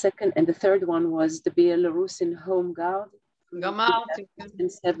 And the third one was the Belarusian Home Guard,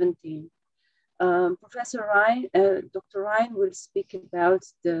 2017. Professor Rein, Dr. Rein will speak about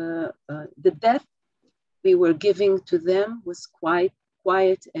the death we were giving to them was quite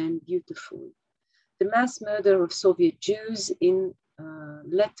quiet and beautiful. The mass murder of Soviet Jews in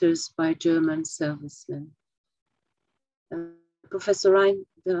letters by German servicemen. Professor Ryan,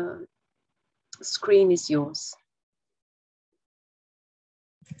 the screen is yours.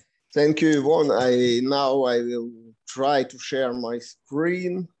 Thank you, Yvonne. Now I will try to share my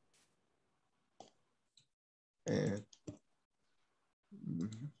screen.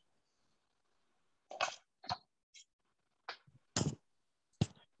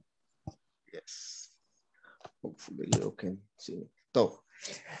 Yes, hopefully you can see. So,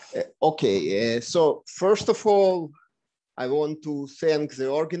 so first of all, I want to thank the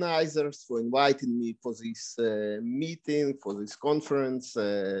organizers for inviting me for this meeting, for this conference,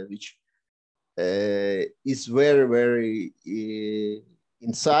 which is very, very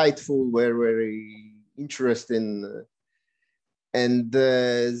insightful, very, very interesting. And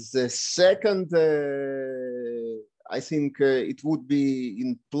the second, I think it would be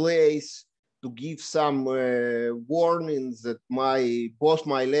in place to give some warnings that both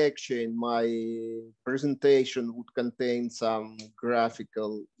my lecture and my presentation would contain some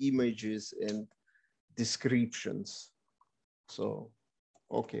graphical images and descriptions. So,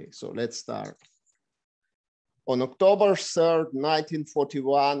 okay, so let's start. On October 3rd,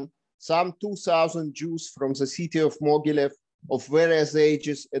 1941, some 2,000 Jews from the city of Mogilev of various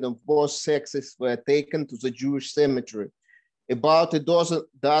ages and of both sexes were taken to the Jewish cemetery. About a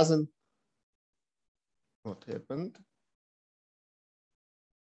dozen what happened?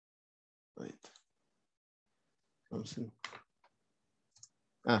 Wait. Something.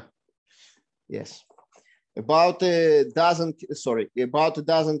 Yes. About a dozen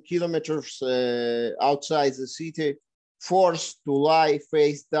kilometers outside the city, forced to lie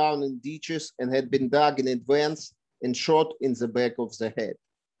face down in ditches and had been dug in advance and shot in the back of the head.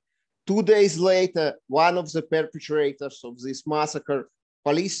 2 days later, one of the perpetrators of this massacre,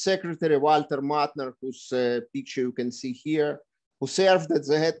 Police Secretary Walter Matner, whose picture you can see here, who served at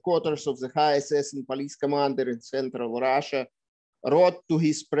the headquarters of the High SS and police commander in Central Russia, wrote to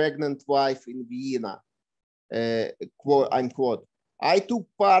his pregnant wife in Vienna, quote, "I took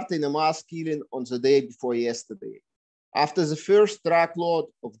part in a mass killing on the day before yesterday. After the first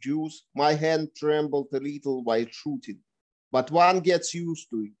truckload of Jews, my hand trembled a little while shooting, but one gets used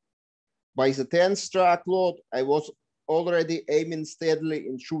to it. By the 10th truckload, I was already aiming steadily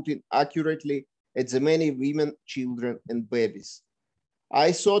and shooting accurately at the many women, children, and babies.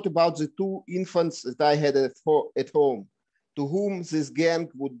 I thought about the 2 infants that I had at home, to whom this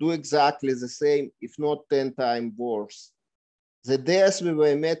gang would do exactly the same, if not 10 times worse. The death we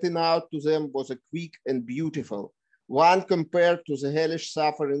were meting out to them was a quick and beautiful one compared to the hellish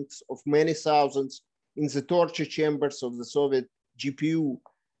sufferings of many thousands in the torture chambers of the Soviet GPU.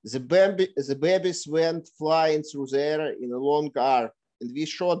 The babies went flying through the air in a long arc, and we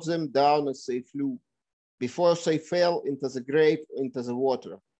shot them down as they flew, before they fell into the grave, into the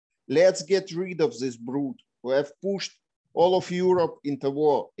water. Let's get rid of this brood who have pushed all of Europe into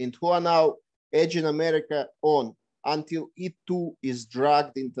war and who are now edging America on until it too is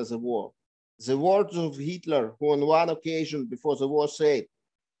dragged into the war. The words of Hitler, who on one occasion before the war said,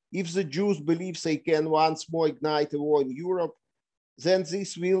 if the Jews believe they can once more ignite a war in Europe, then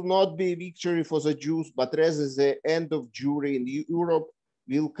this will not be a victory for the Jews, but rather the end of Jewry in Europe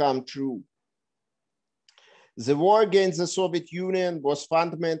will come true. The war against the Soviet Union was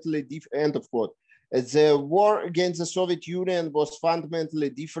fundamentally different, end of quote. The war against the Soviet Union was fundamentally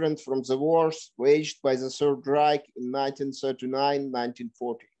different from the wars waged by the Third Reich in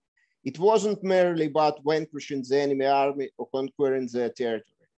 1939-1940. It wasn't merely about vanquishing the enemy army or conquering their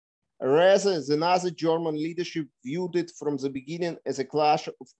territory. Rather, the Nazi German leadership viewed it from the beginning as a clash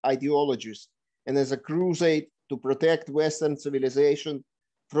of ideologies and as a crusade to protect Western civilization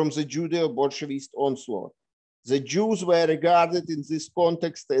from the Judeo-Bolshevist onslaught. The Jews were regarded in this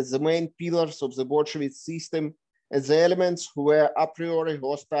context as the main pillars of the Bolshevik system, as the elements who were a priori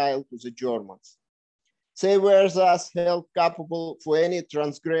hostile to the Germans. They were thus held culpable for any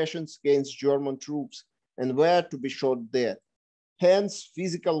transgressions against German troops and were to be shot dead. Hence,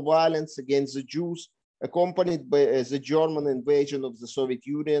 physical violence against the Jews accompanied by the German invasion of the Soviet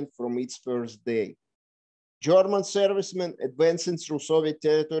Union from its first day. German servicemen advancing through Soviet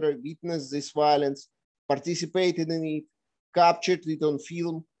territory witnessed this violence, participated in it, captured it on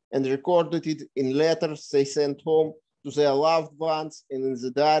film, and recorded it in letters they sent home to their loved ones and in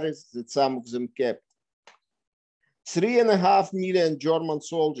the diaries that some of them kept. 3.5 million German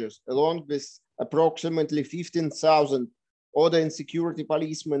soldiers, along with approximately 15,000 order and security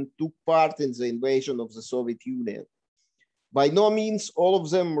policemen, took part in the invasion of the Soviet Union. By no means all of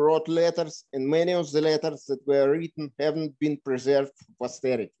them wrote letters, and many of the letters that were written haven't been preserved for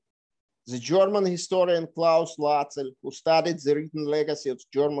posterity. The German historian Klaus Latzel, who studied the written legacy of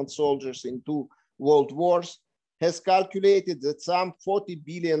German soldiers in 2 world wars, has calculated that some 40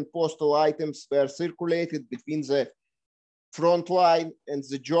 billion postal items were circulated between the front line and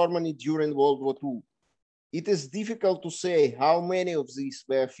the Germany during World War II. It is difficult to say how many of these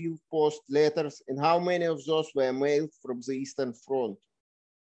were field post letters and how many of those were mailed from the Eastern Front.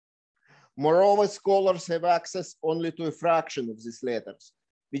 Moreover, scholars have access only to a fraction of these letters,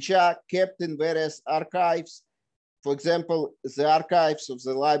 which are kept in various archives. For example, the archives of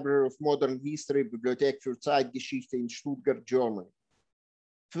the Library of Modern History, Bibliothek für Zeitgeschichte in Stuttgart, Germany.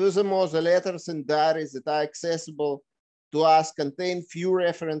 Furthermore, the letters and diaries that are accessible to us contain few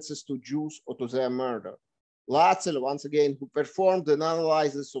references to Jews or to their murder. Latzel, once again, who performed an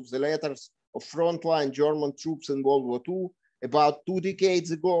analysis of the letters of frontline German troops in World War II about 2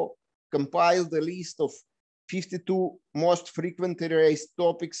 decades ago, compiled a list of 52 most frequently raised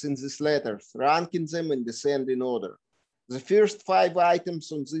topics in these letters, ranking them in descending order. The first 5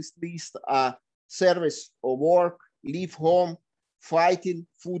 items on this list are service or work, leave home, fighting,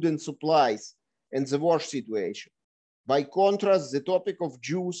 food and supplies, and the war situation. By contrast, the topic of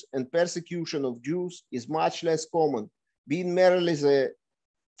Jews and persecution of Jews is much less common, being merely the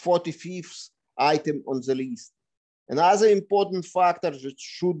 45th item on the list. Another important factor that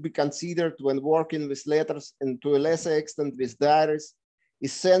should be considered when working with letters and to a lesser extent with diaries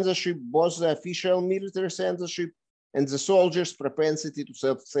is censorship, both the official military censorship and the soldiers' propensity to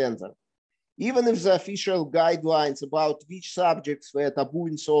self-censor. Even if the official guidelines about which subjects were taboo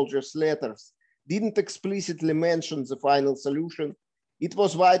in soldiers' letters didn't explicitly mention the final solution, it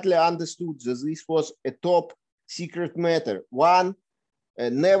was widely understood that this was a top secret matter, one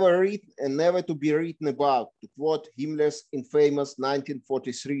never written and never to be written about, to quote Himmler's infamous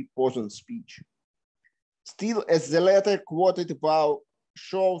 1943 Posen speech. Still, as the letter quoted above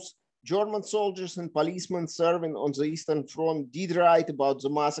shows, German soldiers and policemen serving on the Eastern Front did write about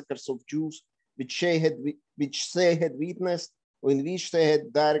the massacres of Jews which they had witnessed or in which they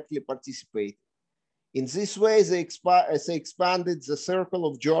had directly participated. In this way, they expanded the circle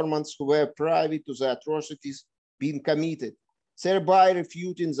of Germans who were privy to the atrocities being committed, thereby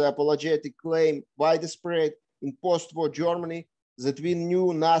refuting the apologetic claim widespread in post-war Germany that we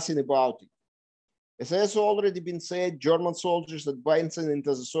knew nothing about it. As has already been said, German soldiers advancing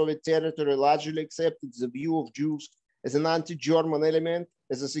into the Soviet territory largely accepted the view of Jews as an anti-German element,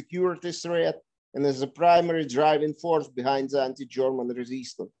 as a security threat, and as a primary driving force behind the anti-German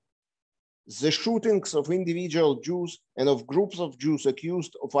resistance. The shootings of individual Jews and of groups of Jews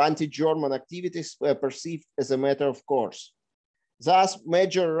accused of anti-German activities were perceived as a matter of course. Thus,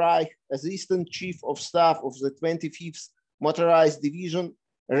 Major Reich, Assistant Chief of Staff of the 25th Motorized Division,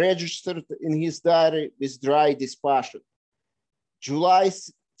 registered in his diary with dry dispassion. July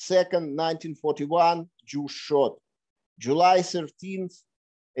 2nd, 1941, Jews shot. July 13th,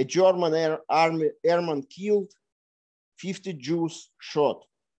 a German airman killed, 50 Jews shot.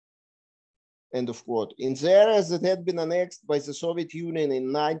 End of quote. In the areas that had been annexed by the Soviet Union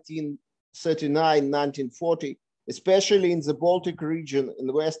in 1939-1940, especially in the Baltic region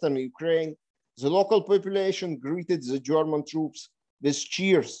in Western Ukraine, the local population greeted the German troops with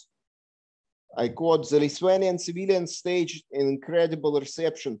cheers. I quote, "The Lithuanian civilians staged an incredible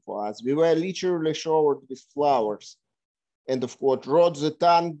reception for us. We were literally showered with flowers." End of quote, wrote the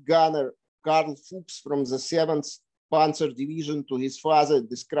tank gunner Karl Fuchs from the 7th Panzer Division to his father,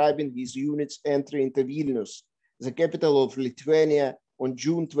 describing his unit's entry into Vilnius, the capital of Lithuania, on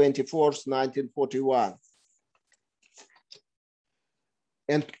June 24th, 1941.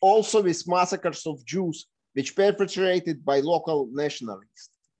 And also with massacres of Jews, which perpetrated by local nationalists.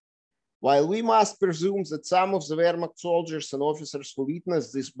 While we must presume that some of the Wehrmacht soldiers and officers who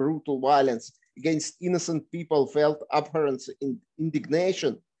witnessed this brutal violence against innocent people felt abhorrent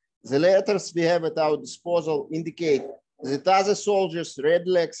indignation, the letters we have at our disposal indicate that other soldiers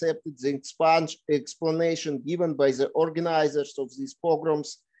readily accepted the explanation given by the organizers of these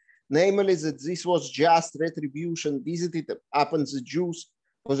pogroms, namely that this was just retribution visited upon the Jews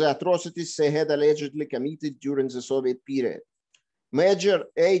for the atrocities they had allegedly committed during the Soviet period. Major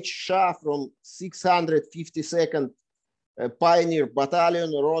H. Shah from 652nd Pioneer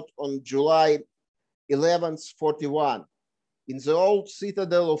Battalion wrote on July 11th, 41. In the old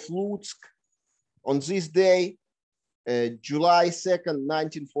citadel of Lutsk, on this day, July 2nd,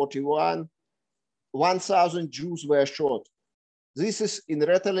 1941, 1,000 Jews were shot. This is in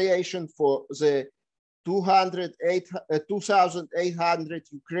retaliation for the 2,800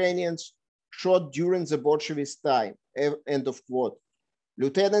 Ukrainians shot during the Bolshevist time, end of quote.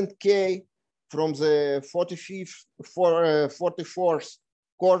 Lieutenant K from the 44th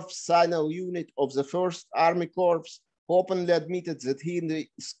Corps Signal Unit of the 1st Army Corps openly admitted that he and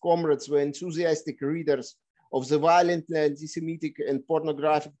his comrades were enthusiastic readers of the violently anti-Semitic and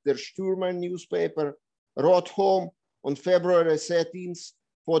pornographic Der Stürmer newspaper, wrote home on February 13th,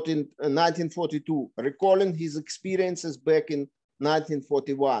 1942, recalling his experiences back in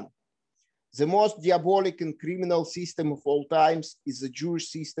 1941. The most diabolic and criminal system of all times is the Jewish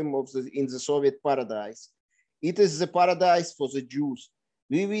system in the Soviet paradise. It is the paradise for the Jews.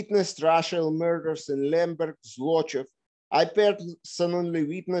 We witnessed racial murders in Lemberg, Zlochev. I personally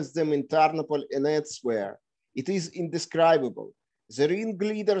witnessed them in Tarnopol and elsewhere. It is indescribable. The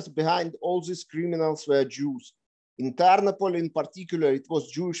ringleaders behind all these criminals were Jews. In Tarnopol in particular, it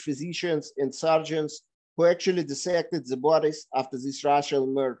was Jewish physicians and surgeons who actually dissected the bodies after these racial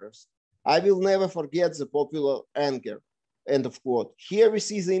murders. I will never forget the popular anger, end of quote. Here we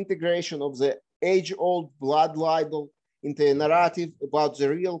see the integration of the age-old blood libel into a narrative about the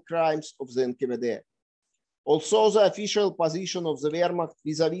real crimes of the NKVD. Also, the official position of the Wehrmacht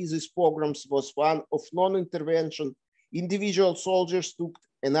vis-a-vis these pogroms was one of non-intervention. Individual soldiers took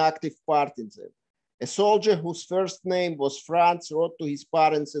an active part in them. A soldier whose first name was Franz wrote to his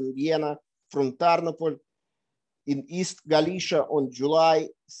parents in Vienna from Tarnopol in East Galicia on July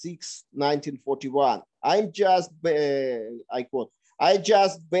 6, 1941. I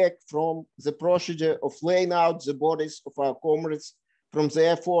just back from the procedure of laying out the bodies of our comrades from the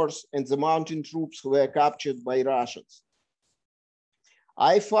Air Force and the mountain troops who were captured by Russians.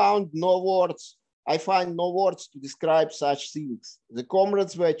 I find no words to describe such things. The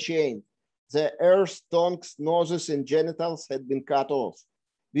comrades were chained. Their ears, tongues, noses, and genitals had been cut off.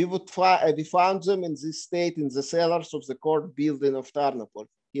 We found them in this state in the cellars of the court building of Tarnopol,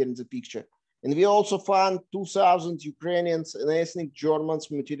 here in the picture. And we also found 2,000 Ukrainians and ethnic Germans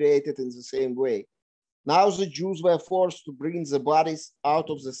mutilated in the same way. Now the Jews were forced to bring the bodies out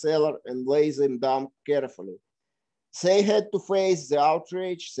of the cellar and lay them down carefully. They had to face the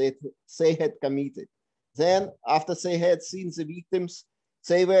outrage they had committed. Then, after they had seen the victims,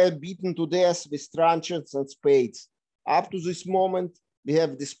 they were beaten to death with truncheons and spades. Up to this moment, we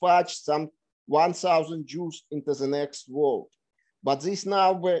have dispatched some 1,000 Jews into the next world. But this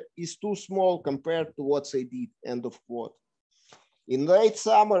number is too small compared to what they did, end of quote. In late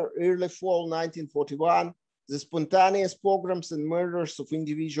summer, early fall 1941, the spontaneous pogroms and murders of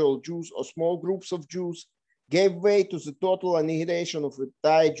individual Jews or small groups of Jews gave way to the total annihilation of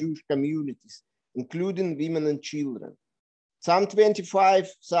entire Jewish communities, including women and children. Some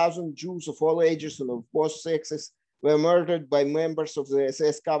 25,000 Jews of all ages and of both sexes were murdered by members of the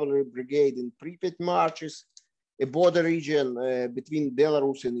SS Cavalry Brigade in Pripyat marshes, a border region between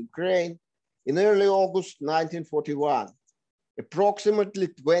Belarus and Ukraine, in early August 1941. Approximately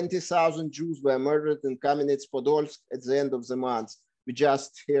 20,000 Jews were murdered in Kamenets-Podolsk at the end of the month. We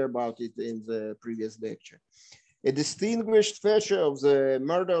just heard about it in the previous lecture. A distinguished feature of the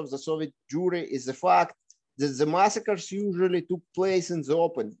murder of the Soviet Jewry is the fact that the massacres usually took place in the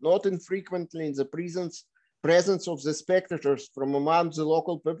open, not infrequently in the presence of the spectators from among the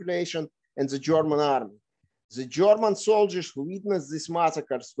local population and the German army. The German soldiers who witnessed these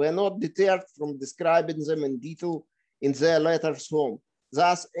massacres were not deterred from describing them in detail in their letters home.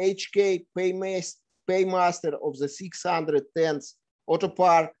 Thus, H.K. paymaster of the 610th Auto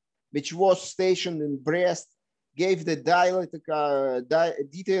Park, which was stationed in Brest, gave the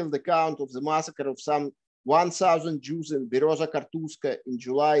detailed account of the massacre of some 1,000 Jews in Beroza Kartuska in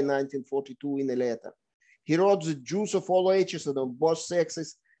July 1942 in a letter. He wrote that Jews of all ages and of both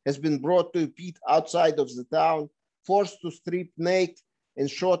sexes has been brought to a pit outside of the town, forced to strip naked and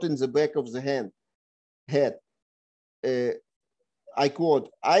shot in the back of the head. I quote,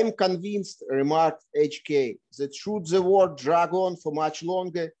 "I'm convinced," remarked H.K., "that should the war drag on for much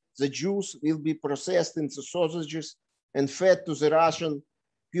longer, the Jews will be processed into sausages and fed to the Russian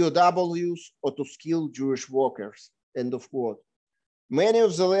POWs or to skilled Jewish workers," end of quote. Many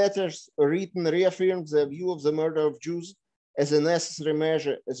of the letters written reaffirmed the view of the murder of Jews as a necessary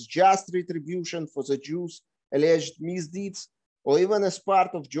measure, as just retribution for the Jews' alleged misdeeds, or even as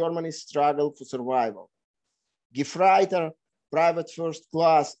part of Germany's struggle for survival. Gefreiter, Private First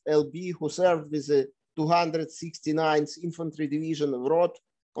Class LB, who served with the 269th Infantry Division, wrote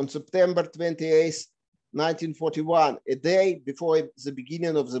on September 28, 1941, a day before the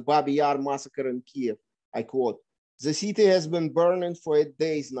beginning of the Babi Yaar massacre in Kiev, I quote, "The city has been burning for 8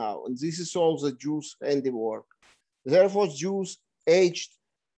 days now, and this is all the Jews' handiwork. Therefore, Jews aged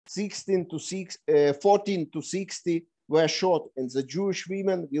 14 to 60 were shot and the Jewish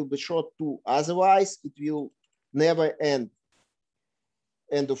women will be shot too. Otherwise, it will never end.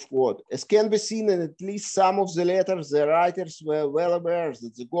 End of quote. As can be seen in at least some of the letters, the writers were well aware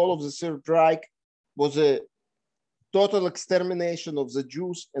that the goal of the Third Reich was a total extermination of the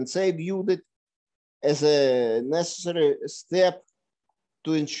Jews, and they viewed it as a necessary step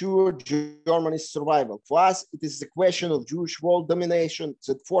to ensure Germany's survival. For us, it is the question of Jewish world domination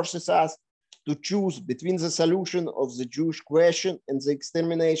that forces us to choose between the solution of the Jewish question and the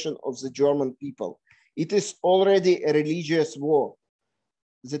extermination of the German people. It is already a religious war.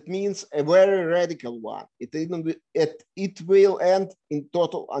 That means a very radical one. It will end in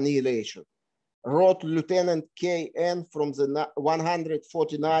total annihilation, wrote Lieutenant K.N. from the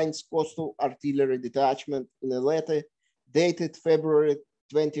 149th Coastal Artillery Detachment in a letter dated February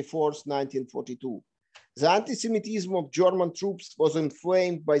 24th, 1942. The anti-Semitism of German troops was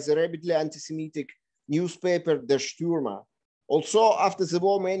inflamed by the rabidly anti-Semitic newspaper Der Stürmer. Also, after the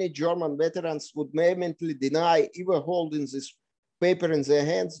war, many German veterans would vehemently deny ever holding this paper in their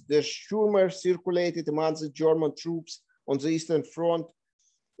hands. Der Stürmer circulated among the German troops on the Eastern Front,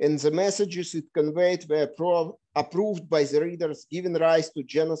 and the messages it conveyed were approved by the readers, giving rise to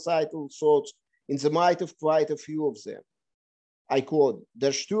genocidal thoughts in the mind of quite a few of them. I quote,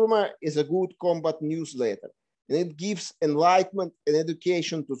 Der Stürmer is a good combat newsletter, and it gives enlightenment and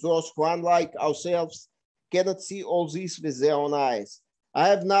education to those who, unlike ourselves, cannot see all this with their own eyes. I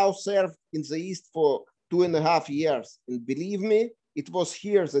have now served in the East for 2.5 years, and believe me, it was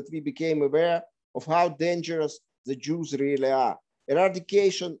here that we became aware of how dangerous the Jews really are.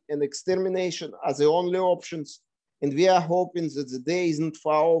 Eradication and extermination are the only options, and we are hoping that the day isn't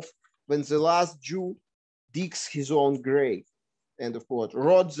far off when the last Jew digs his own grave. End of quote.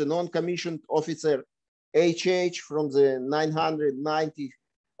 Wrote the non-commissioned officer HH from the 990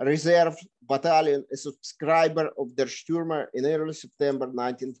 Reserve Battalion, a subscriber of Der Stürmer in early September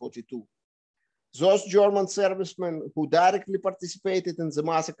 1942. Those German servicemen who directly participated in the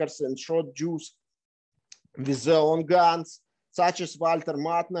massacres and shot Jews with their own guns, such as Walter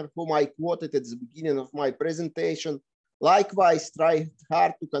Matner, whom I quoted at the beginning of my presentation, likewise tried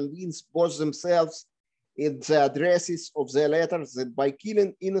hard to convince both themselves in the addresses of their letters that by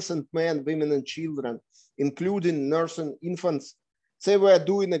killing innocent men, women, and children, including nursing infants, they were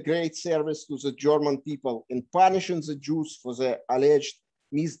doing a great service to the German people in punishing the Jews for their alleged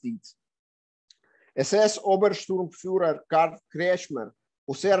misdeeds. SS Obersturmführer Karl Kretschmer,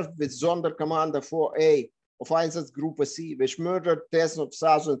 who served with Sonderkommando 4A of Einsatzgruppe C, which murdered tens of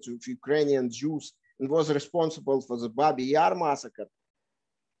thousands of Ukrainian Jews and was responsible for the Babi Yaar massacre,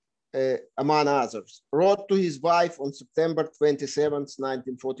 among others, wrote to his wife on September 27,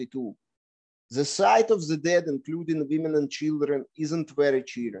 1942. The sight of the dead, including women and children, isn't very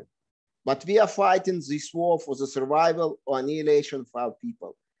cheering, but we are fighting this war for the survival or annihilation of our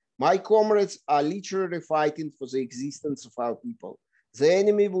people. My comrades are literally fighting for the existence of our people. The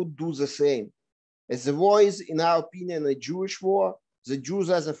enemy would do the same. As the war is, in our opinion, a Jewish war, the Jews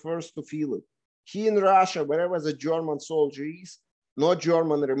are the first to feel it. Here in Russia, wherever the German soldier is, no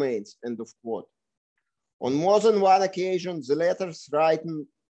German remains, end of quote. On more than one occasion, the letters written,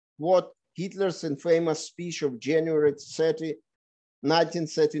 quote, Hitler's infamous speech of January 30,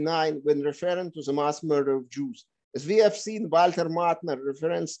 1939, when referring to the mass murder of Jews. As we have seen, Walter Matner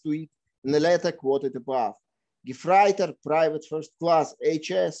reference to it in the letter quoted above. Gefreiter, Private First Class,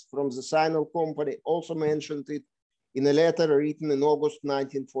 HS, from the Sinal Company, also mentioned it in a letter written in August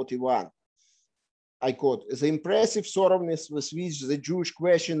 1941. I quote, the impressive thoroughness with which the Jewish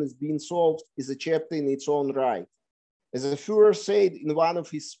question is being solved is a chapter in its own right. As the Führer said in one of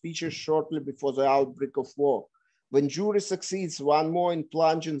his speeches shortly before the outbreak of war, when Jewry succeeds one more in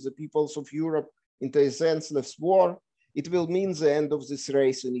plunging the peoples of Europe into a senseless war, it will mean the end of this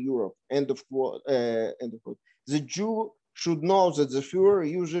race in Europe, end of quote. End of quote. The Jew should know that the Führer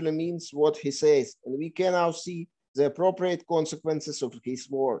usually means what he says, and we can now see the appropriate consequences of his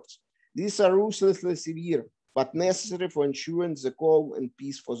words. These are ruthlessly severe, but necessary for ensuring the calm and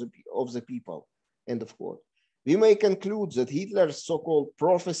peace of the people, end of quote. We may conclude that Hitler's so-called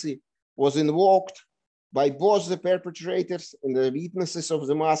prophecy was invoked by both the perpetrators and the witnesses of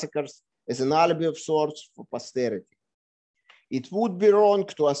the massacres as an alibi of sorts for posterity. It would be wrong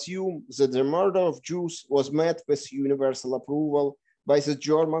to assume that the murder of Jews was met with universal approval by the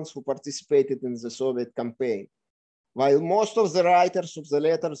Germans who participated in the Soviet campaign. While most of the writers of the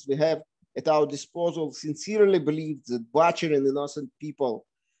letters we have at our disposal sincerely believed that butchering innocent people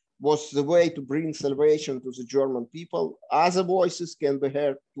was the way to bring salvation to the German people, other voices can be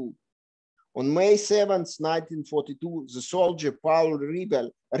heard too. On May 7, 1942, the soldier Paul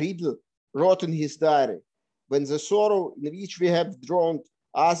Riedel wrote in his diary, when the sorrow in which we have drowned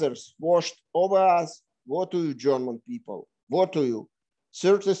others washed over us, woe to you, German people, woe to you.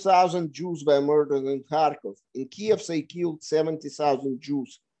 30,000 Jews were murdered in Kharkov. In Kiev, they killed 70,000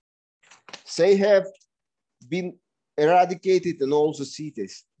 Jews. They have been eradicated in all the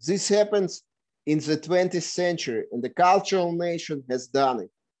cities. This happens in the 20th century, and the cultural nation has done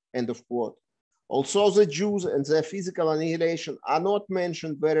it, end of quote. Also, the Jews and their physical annihilation are not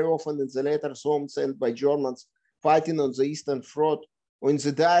mentioned very often in the letters home sent by Germans fighting on the Eastern Front or in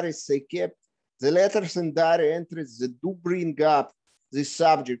the diaries they kept. The letters and diary entries that do bring up this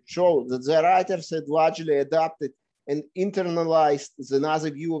subject show that the writers had largely adopted and internalized the Nazi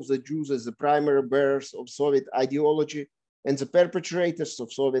view of the Jews as the primary bearers of Soviet ideology and the perpetrators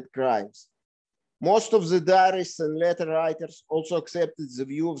of Soviet crimes. Most of the diarists and letter writers also accepted the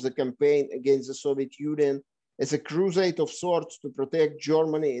view of the campaign against the Soviet Union as a crusade of sorts to protect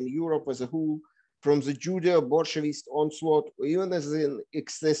Germany and Europe as a whole from the Judeo-Bolshevist onslaught, or even as an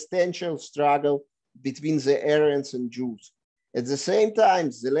existential struggle between the Aryans and Jews. At the same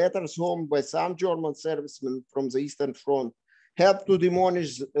time, the letters home by some German servicemen from the Eastern Front helped to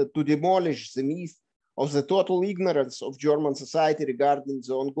demolish the myth of the total ignorance of German society regarding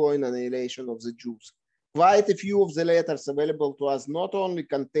the ongoing annihilation of the Jews. Quite a few of the letters available to us not only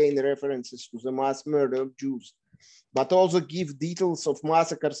contain references to the mass murder of Jews, but also give details of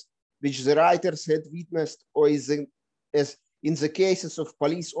massacres which the writers had witnessed, or as in the cases of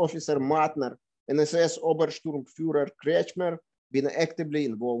police officer Matner and SS Obersturmführer Kretschmer, been actively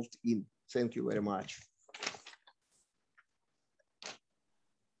involved in. Thank you very much.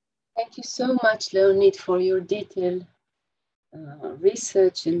 Thank you so much, Leonid, for your detailed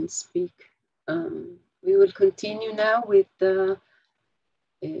research and speak. We will continue now with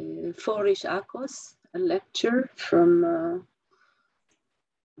Forish Akos, a lecturer from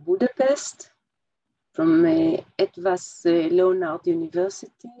Budapest, from Etvas Leonard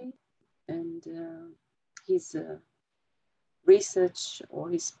University, and his research or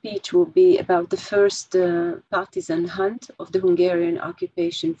his speech will be about the first partisan hunt of the Hungarian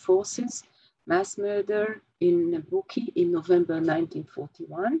occupation forces, mass murder in Buki in November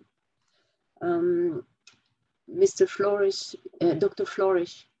 1941. Mr. Florish, Dr.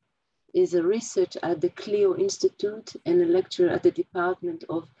 Florish is a researcher at the Clio Institute and a lecturer at the Department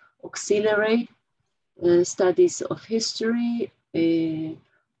of Auxiliary Studies of History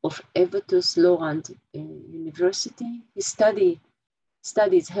of Evatus Laurent University. His studies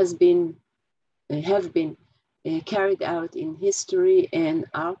have been carried out in history and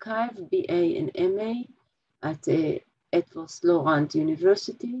archive, BA and MA at Evatus Laurent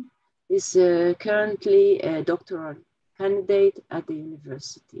University. He's currently a doctoral candidate at the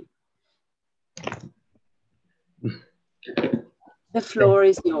university. The floor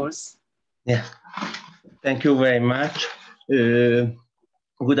is yours. Yeah, thank you very much.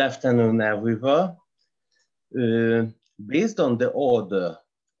 Good afternoon, everyone. Based on the order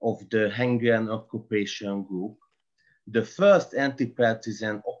of the Hungarian occupation group, the first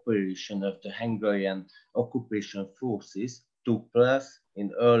anti-partisan operation of the Hungarian occupation forces took place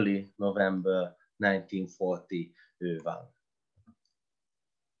in early November 1941.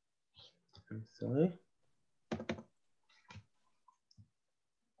 I'm sorry.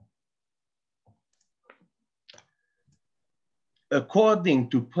 According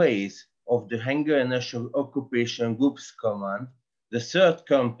to praise of the Hungarian National Occupation Group's command, the 3rd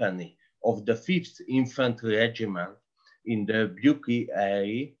Company of the 5th Infantry Regiment in the Buki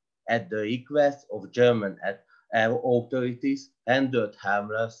area, at the request of German authorities, handled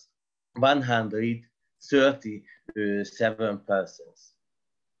harmless 137 persons.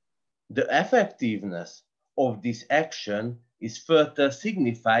 The effectiveness of this action is further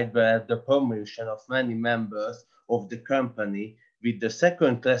signified by the promotion of many members of the company with the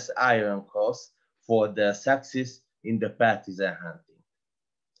 2nd-class Iron Cross for their success in the partisan hunting.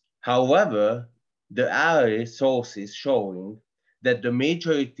 However, the RA sources showing that the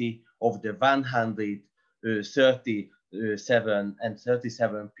majority of the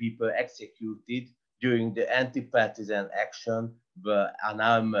 137 people executed during the anti-partisan action were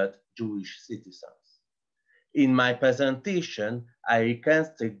unarmed Jewish citizens. In my presentation, I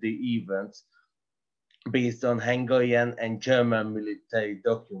reconstruct the events based on Hungarian and German military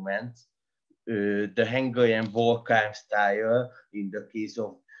documents, the Hungarian war crime style in the case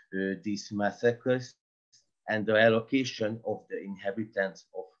of these massacres, and the allocation of the inhabitants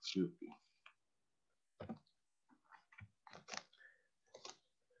of Buki.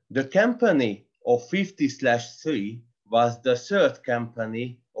 The company of 50/3 was the 3rd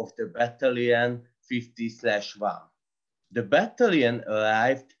company of the battalion 50/1. The battalion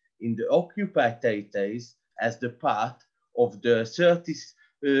arrived in the occupied territories as the part of the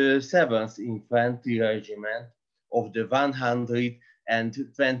 37th Infantry Regiment of the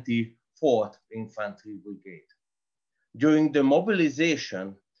 124th Infantry Brigade. During the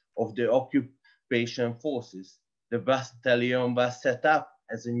mobilization of the occupation forces, the battalion was set up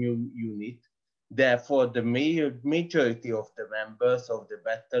as a new unit. Therefore, the majority of the members of the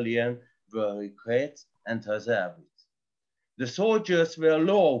battalion were recruits and reservists. The soldiers were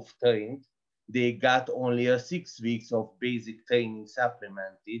low trained. They got only 6 weeks of basic training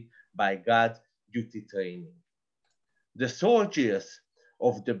supplemented by guard duty training. The soldiers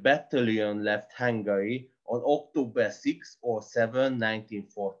of the battalion left Hungary on October 6 or 7,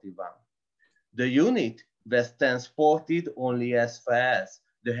 1941. The unit was transported only as far as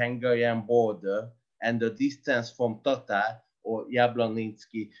the Hungarian border and the distance from Tatar or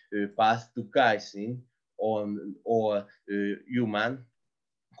Jablonitsky Pass to Kaisin or Uman,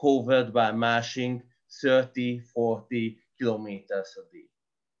 covered by marching 30-40 kilometers a day.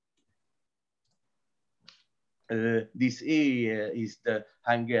 This area is the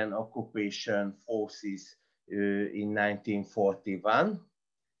Hungarian occupation forces in 1941,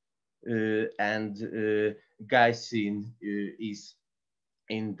 and Kaisin is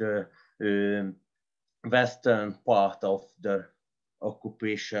in the western part of the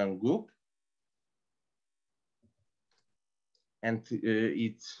occupation group, and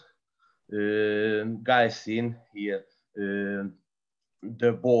it's Kaisin here,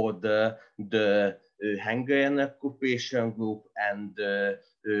 the border, the Hungarian occupation group, and the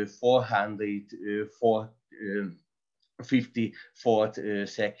 454th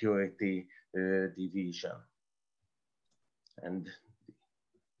Security Division. And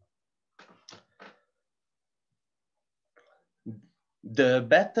the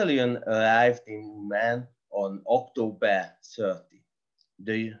battalion arrived in Uman on October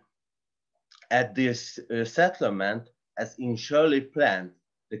 30. At this settlement, as initially planned,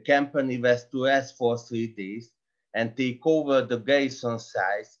 the company was to rest for 3 days and take over the garrison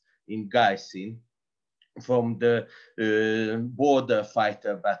sites in Kaisin from the border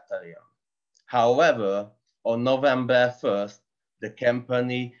fighter battalion. However, on November 1st, the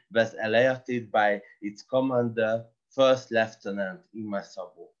company was alerted by its commander, First Lieutenant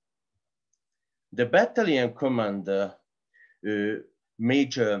Imasabo. The battalion commander,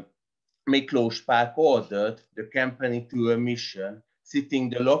 Major Miklós Pák, ordered the company to a mission, citing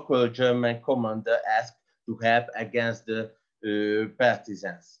the local German commander asked to help against the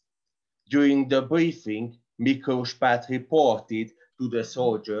partisans. During the briefing, Miklós Pák reported to the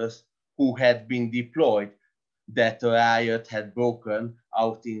soldiers who had been deployed that a riot had broken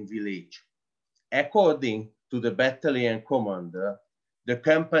out in village. According to the battalion commander, the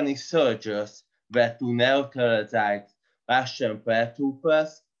company soldiers were to neutralize Russian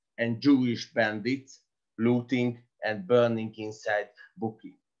paratroopers and Jewish bandits looting and burning inside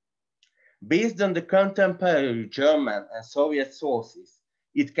Buki. Based on the contemporary German and Soviet sources,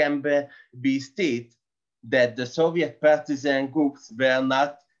 it can be stated that the Soviet partisan groups were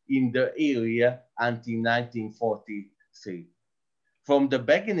not in the area until 1943. From the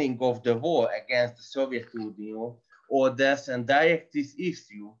beginning of the war against the Soviet Union, orders and directives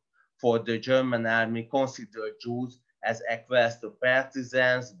issued for the German army considered Jews as equals to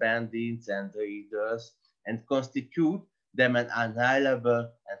partisans, bandits, and raiders, and constitute them an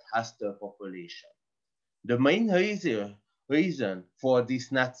unreliable and hostile population. The main reason for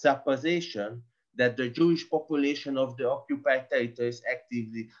this not supposition that the Jewish population of the occupied territories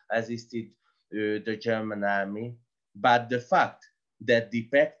actively resisted the German army, but the fact that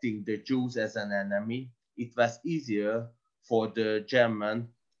depicting the Jews as an enemy, it was easier for the German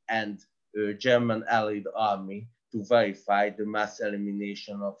and German allied army to verify the mass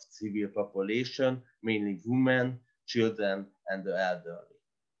elimination of civil population, mainly women, children, and the elderly.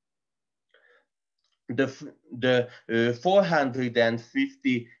 The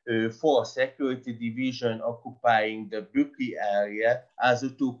 454th Security Division occupying the Buki area also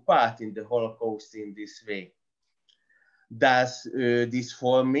took part in the Holocaust in this way. Thus, this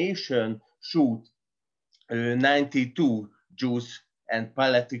formation shoot 92 Jews and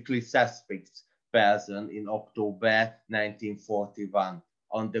politically suspects persons in October 1941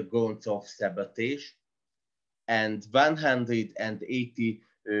 on the grounds of sabotage, and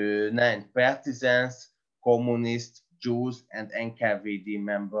 189 partisans, communists, Jews, and NKVD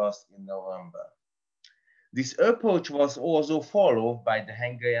members in November. This approach was also followed by the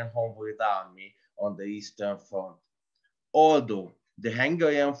Hungarian Home Army on the Eastern Front. Although the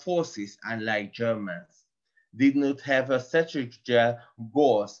Hungarian forces, unlike Germans, did not have a strategic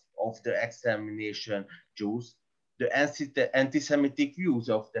goals of the extermination Jews, the anti-Semitic views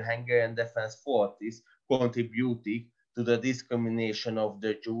of the Hungarian Defense Forces contributed to the discrimination of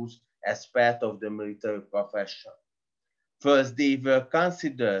the Jews as part of the military profession. First, they were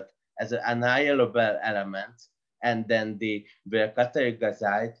considered as an annihilable element, and then they were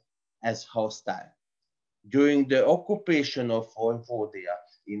categorized as hostile. During the occupation of Vojvodina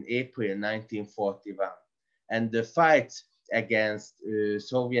in April 1941 and the fights against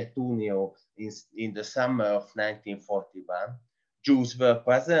Soviet Union in the summer of 1941, Jews were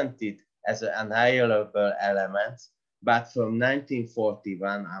presented as an annihilable element, but from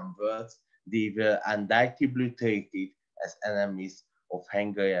 1941 onwards, they were undoubtedly treated as enemies of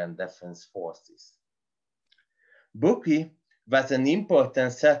Hungarian defense forces. Buki was an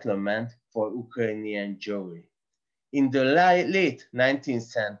important settlement for Ukrainian Jewry. In the late 19th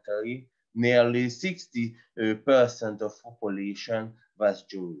century, nearly 60% of population was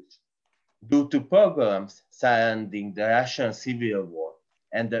Jewish. Due to pogroms surrounding the Russian Civil War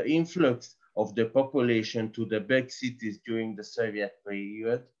and the influx of the population to the big cities during the Soviet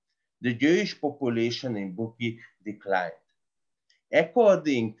period, the Jewish population in Buki declined.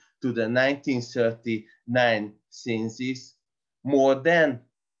 According to the 1939 census, more than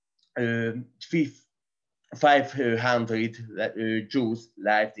 500 Jews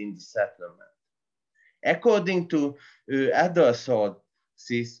lived in the settlement. According to other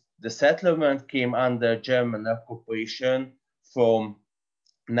sources, the settlement came under German occupation from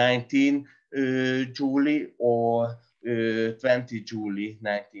 19 July or 20 July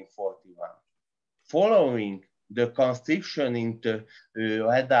 1941. Following the conscription into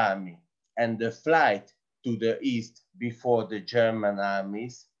Red Army and the flight to the east before the German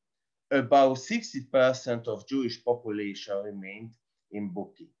armies, about 60% of Jewish population remained in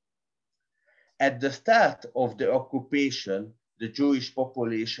Buki. At the start of the occupation, the Jewish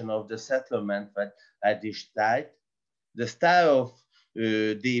population of the settlement was reduced. The Star of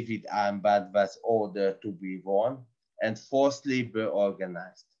David armband was ordered to be worn and forced labor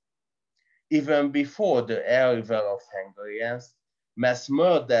organized. Even before the arrival of Hungarians, mass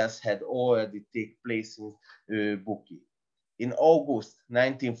murders had already taken place in Buki. In August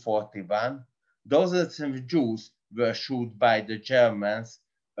 1941, dozens of Jews were shot by the Germans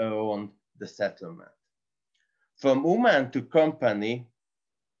around the settlement. From Uman to Company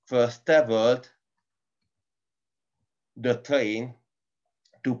first traveled the train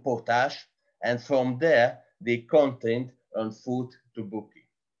to Potash, and from there they continued on foot to Buki.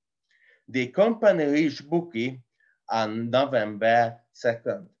 The company reached Buki on November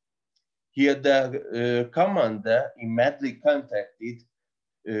 2nd. Here the commander immediately contacted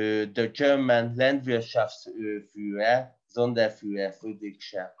the German Landwirtschaftsführer, Sonderführer Friedrich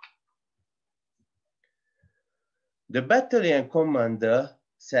Scherp. The battalion commander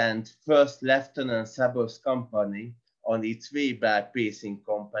sent 1st Lieutenant Sabor's company on its way by Pacing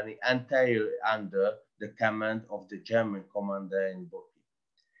Company entirely under the command of the German commander in Buki.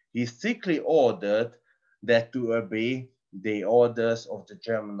 He strictly ordered that to obey the orders of the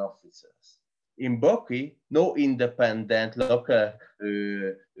German officers. In Buki, no independent local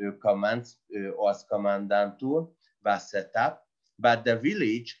commands or commandantur was set up, but the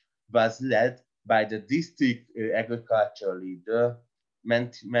village was led by the district agriculture leader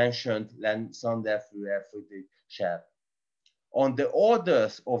mentioned Sonderführer Friedrich Scherp. On the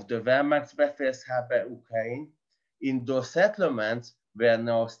orders of the Wehrmachtsbefehlshaber Ukraine, in those settlements where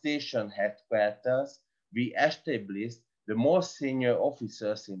now station headquarters, we established the most senior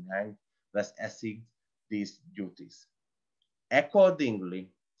officers in rank was assigned these duties.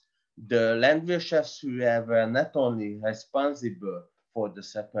 Accordingly, the Landwirtschaftsführer were not only responsible for the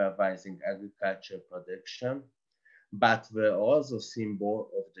supervising agriculture production, but were also symbol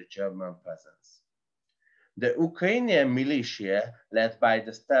of the German presence. The Ukrainian militia, led by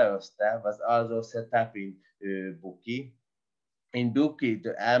the Starosta, was also set up in Buki. In Buki,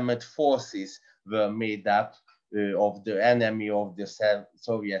 the armed forces were made up of the enemy of the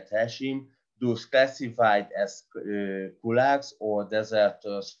Soviet regime, those classified as kulaks or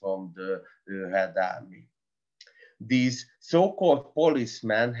deserters from the Red Army. These so-called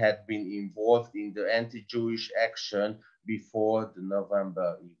policemen had been involved in the anti-Jewish action before the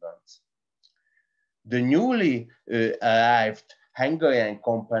November events. The newly arrived Hungarian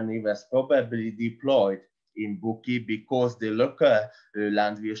company was probably deployed in Buki because the local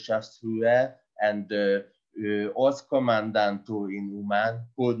Landwirtschaftsführer and the Ortskommandantur in Uman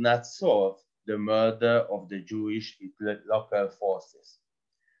could not solve the murder of the Jewish local forces.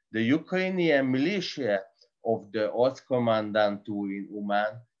 The Ukrainian militia of the Ortskommandantur in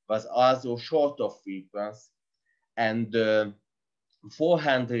Uman was also short of weapons, and the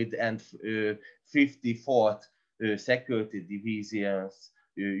 454th security divisions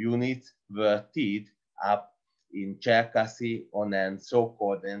units were teed up in Cherkasy on a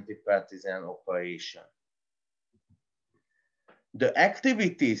so-called anti-partisan operation. The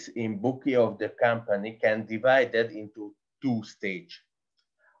activities in Buki of the company can be divided into two stages.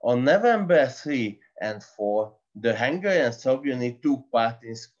 On November 3 and 4, the Hungarian sub-unit took part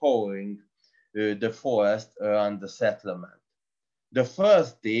in scouring the forest around the settlement. The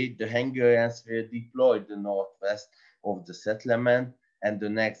first day, the Hungarians were deployed to the northwest of the settlement, and the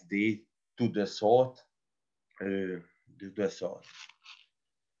next day to the south. The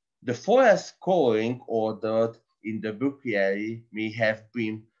forest scouring ordered in the Buki area may have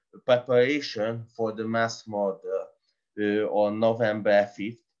been a preparation for the mass murder on November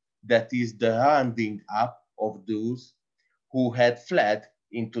 5th, that is the rounding up of those who had fled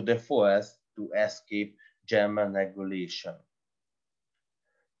into the forest to escape German regulation.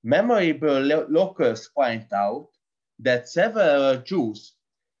 Memorable locals point out that several Jews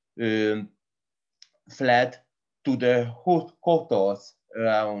fled to the quarters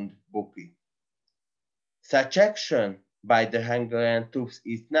around Buki. Such action by the Hungarian troops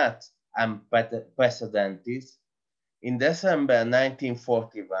is not unprecedented. In December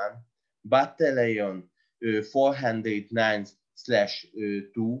 1941, Battalion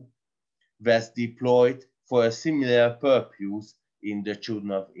 409/2 was deployed for a similar purpose in the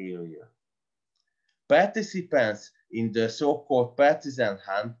Chudnov area. Participants in the so-called partisan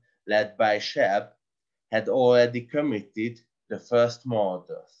hunt led by Scherb had already committed the first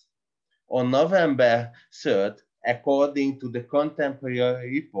murders. On November 3rd, according to the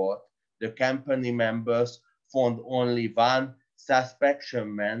contemporary report, the company members found only one suspicious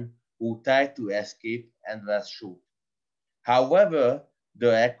man who tried to escape and was shot. However,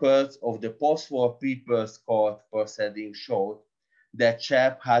 the records of the post-war People's Court proceedings showed that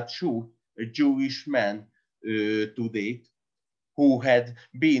Scherb had shot a Jewish man to date who had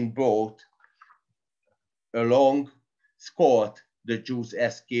been brought along escort the Jews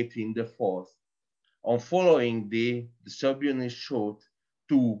escaped in the forest. On following day, the subunit shot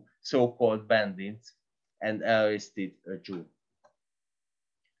two so-called bandits and arrested a Jew.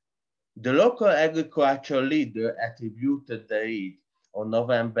 The local agricultural leader attributed the raid on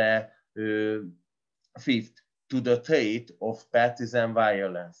November 5th to the threat of partisan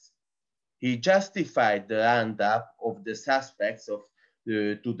violence. He justified the roundup of the suspects to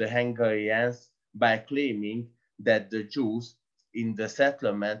the Hungarians by claiming that the Jews in the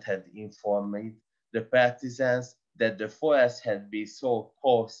settlement had informed the partisans that the forest had been so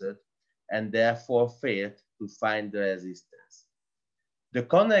cursed and therefore failed to find the resistance. The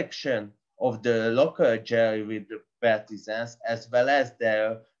connection of the local jury with the partisans, as well as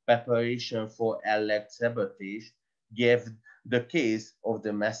their preparation for elect sabotage, gave the case of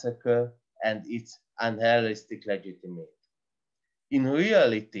the massacre and its unrealistic legitimacy. In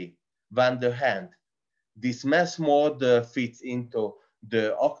reality, on the hand, this mass murder fits into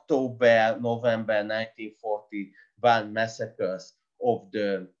the October-November 1941 massacres of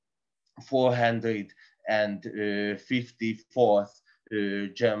the 454th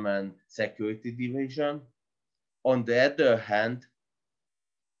German Security Division. On the other hand,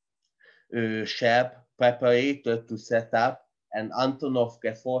 Scherb prepared to set up an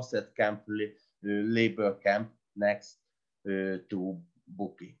Antonovka forced camp labor camp next to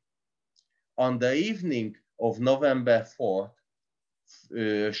Buki. On the evening of November 4th,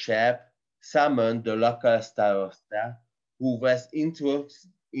 Scherb summoned the local starosta, who was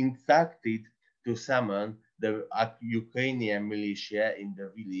instructed to summon the Ukrainian militia in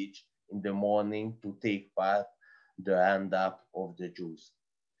the village in the morning to take part in the roundup of the Jews.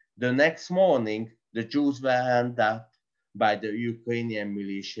 The next morning, the Jews were rounded up by the Ukrainian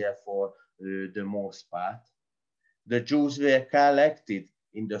militia for the most part. The Jews were collected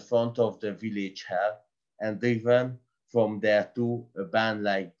in the front of the village hall and driven from there to a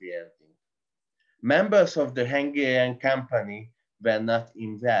barn-like building. Members of the Hungarian company were not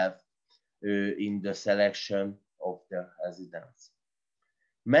involved in the selection of the residents.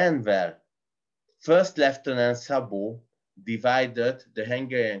 Meanwhile, First Lieutenant Szabó divided the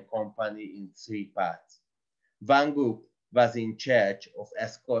Hungarian company in three parts. One group was in charge of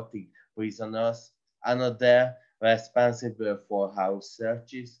escorting prisoners, another responsible for house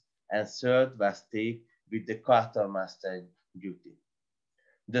searches, and third was tasked with the quartermaster duty.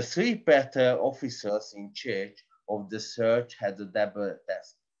 The three better officers in charge of the search had a double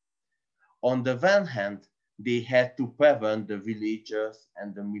task. On the one hand, they had to prevent the villagers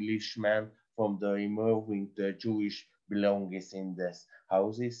and the militiamen from removing the Jewish belongings in their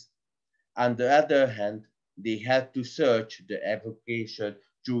houses. On the other hand, they had to search the evacuated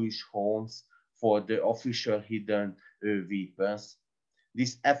Jewish homes for the official hidden weapons.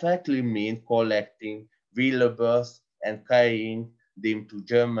 This effectively means collecting valuables and carrying them to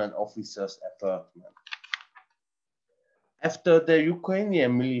German officers' apartment. After the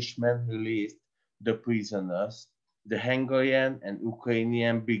Ukrainian militiamen released the prisoners, the Hungarian and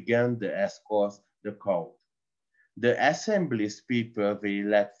Ukrainian began the escort the crowd. The assemblies people were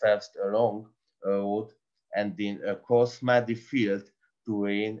led first along a road and then across muddy field to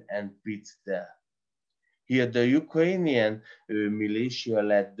rain and pits there. Here the Ukrainian militia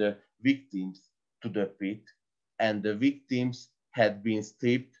led the victims to the pit, and the victims had been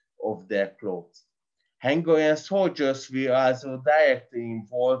stripped of their clothes. Hungarian soldiers were also directly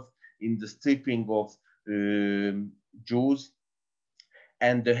involved in the stripping of Jews,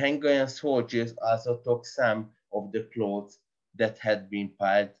 and the Hungarian soldiers also took some of the clothes that had been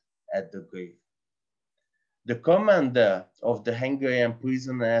piled at the grave. The commander of the Hungarian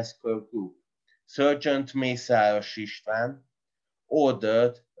prisoner escort group, Sergeant Mészáros István,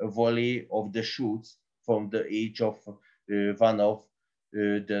 ordered a volley of the shots from the edge of one of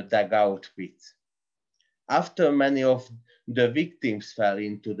the dugout pits. After many of the victims fell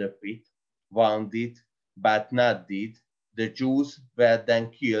into the pit, wounded but not dead, the Jews were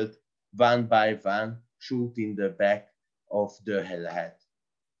then killed one by one, shot in the back of the head.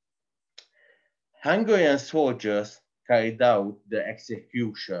 Hungarian soldiers carried out the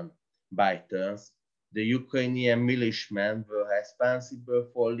execution by turns. The Ukrainian militiamen were responsible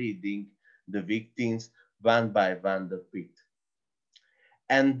for leading the victims one by one to the pit.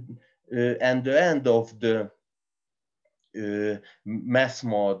 And the end of the mass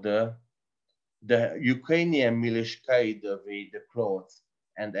murder, the Ukrainian militia carried away the clothes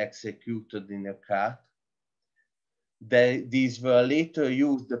and executed in a cart. These were later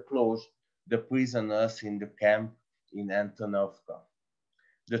used to close the prisoners in the camp in Antonovka.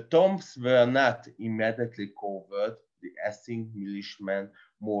 The tombs were not immediately covered. The Essing militiamen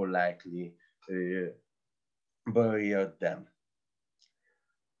more likely buried them.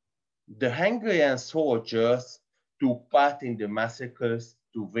 The Hungarian soldiers took part in the massacres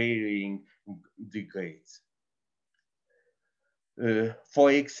to varying degrees.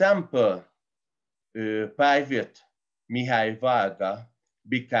 For example, Private Mihály Varga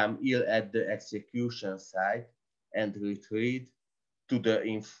became ill at the execution site and retreated to the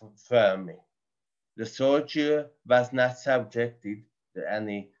infirmary. The soldier was not subjected to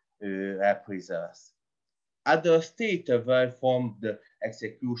any reprisals. Others stated well from the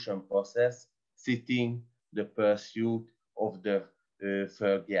execution process, citing the pursuit of the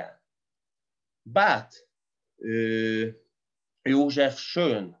Fögyán. But József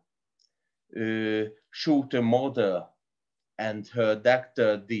Schön shot a mother and her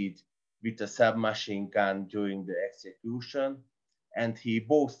doctor did with a submachine gun during the execution, and he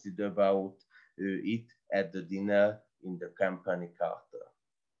boasted about it at the dinner in the company quarter.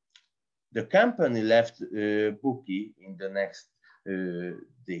 The company left Buki in the next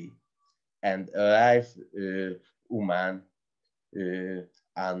day and arrived Uman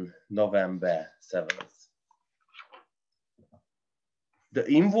on November 7th. The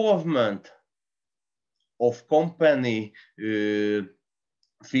involvement of company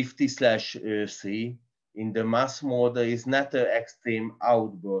 50/3 in the mass murder is not an extreme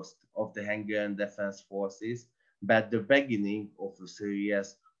outburst of the Hungarian Defense Forces, but the beginning of a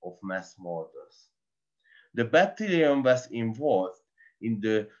series of mass murders. The battalion was involved in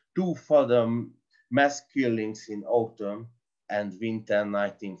the two further mass killings in autumn and winter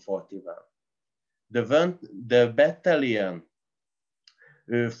 1941. The battalion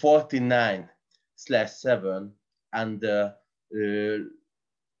 49/7 under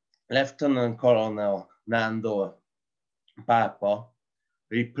Lieutenant Colonel Nándor Pápa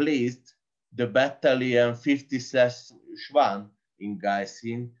replaced the battalion 50/1 in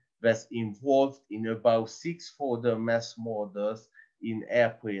Gaisin, was involved in about 6 further mass murders in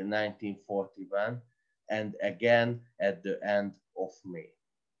April 1941 and again at the end of May.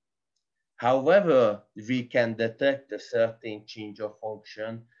 However, we can detect a certain change of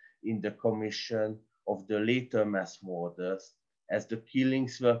function in the commission of the later mass murders, as the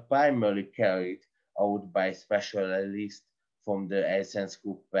killings were primarily carried out by specialists from the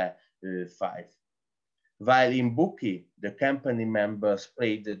Einsatzgruppe 5. While in Buki, the company members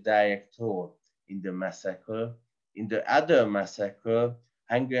played a direct role in the massacre, in the other massacre,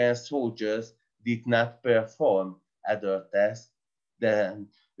 Hungarian soldiers did not perform other tasks than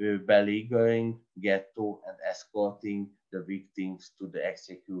beleaguering ghetto and escorting the victims to the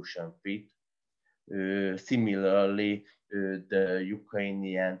execution pit. Similarly, the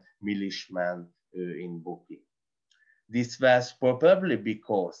Ukrainian militiamen in Buki. This was probably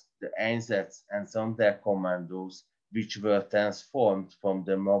because the Einsatz and Sonderkommandos, which were transformed from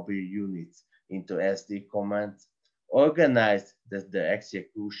the mobile units into SD commands, organized the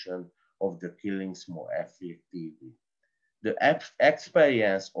execution of the killings more effectively. The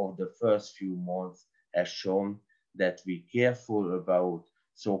experience of the first few months has shown that we are careful about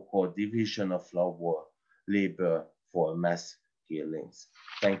so-called division of labor for mass killings.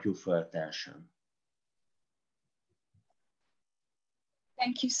 Thank you for attention.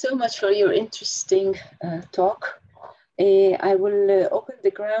 Thank you so much for your interesting talk. I will open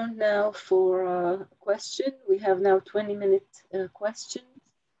the ground now for questions. We have now 20-minute questions,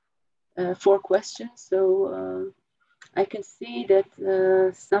 4 questions. So I can see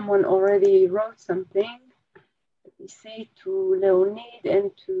that someone already wrote something. Let me see, to Leonid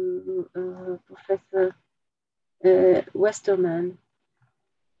and to Professor Westermann.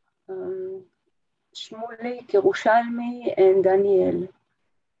 Shmulik, Yerushalmi, and Daniel,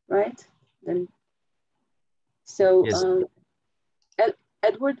 right? Then, so, yes.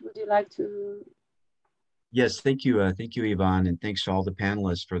 Edward, would you like to? Yes, thank you. Thank you, Yvonne, and thanks to all the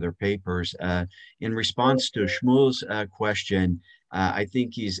panelists for their papers. In response to Shmuel's question, I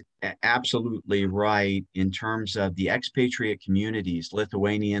think he's absolutely right in terms of the expatriate communities,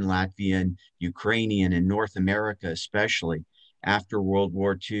 Lithuanian, Latvian, Ukrainian, and North America, especially after World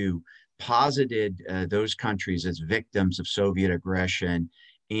War II, posited those countries as victims of Soviet aggression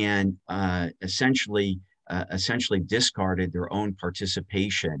and essentially discarded their own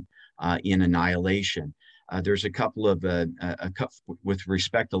participation in annihilation. There's a couple of, with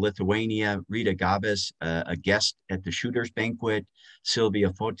respect to Lithuania, Rita Gabas, a guest at the Shooters Banquet, Sylvia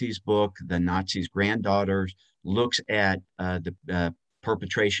Foti's book, The Nazis' Granddaughters, looks at the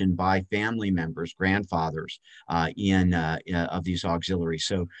perpetration by family members, grandfathers of these auxiliaries.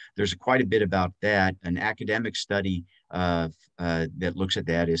 So there's quite a bit about that. An academic study that looks at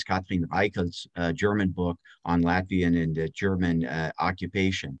that is Katrin Reichel's German book on Latvian and German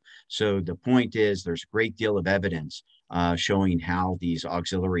occupation. So the point is there's a great deal of evidence showing how these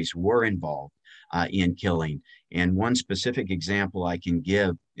auxiliaries were involved in killing. And one specific example I can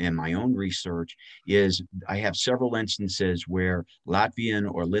give in my own research is I have several instances where Latvian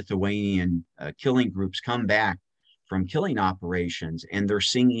or Lithuanian killing groups come back from killing operations and they're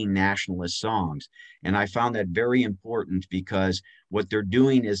singing nationalist songs. And I found that very important because what they're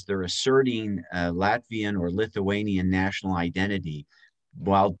doing is they're asserting Latvian or Lithuanian national identity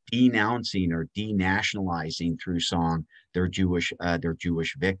while denouncing or denationalizing through song their Jewish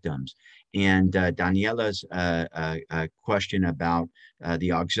victims. And Daniela's question about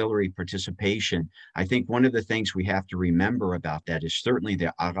the auxiliary participation, I think one of the things we have to remember about that is certainly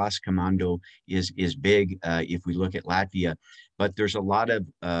the Einsatzkommando is big if we look at Latvia, but there's a lot of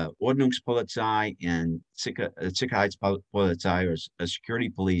Ordnungspolizei and Sicherheitspolizei or security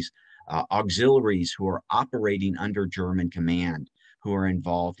police auxiliaries who are operating under German command, who are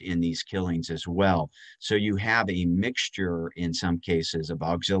involved in these killings as well. So you have a mixture in some cases of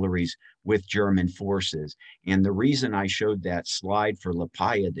auxiliaries with German forces. And the reason I showed that slide for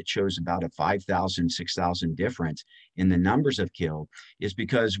Liepāja that shows about a 5,000, 6,000 difference in the numbers of killed is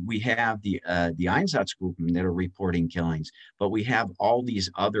because we have the Einsatzgruppen that are reporting killings, but we have all these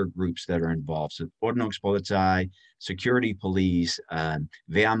other groups that are involved. So Ordnungspolizei, security police,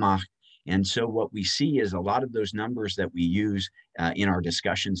 Wehrmacht. And so what we see is a lot of those numbers that we use in our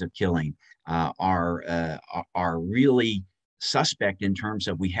discussions of killing are really suspect in terms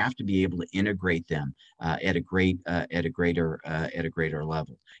of we have to be able to integrate them at a greater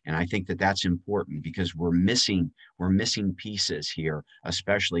level. And I think that that's important because we're missing pieces here,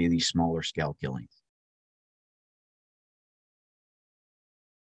 especially these smaller scale killings.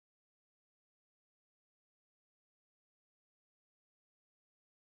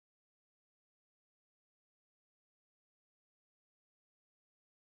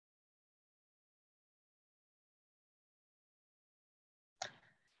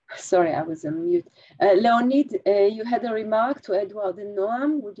 Sorry, I was on mute. Leonid, you had a remark to Edward and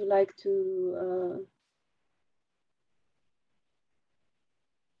Noam. Would you like to?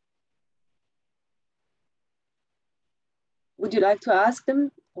 Would you like to ask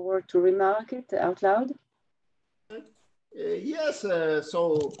them or to remark it out loud? Yes,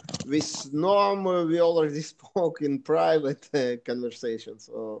 so with Noam, we already spoke in private conversation.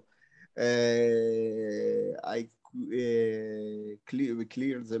 So we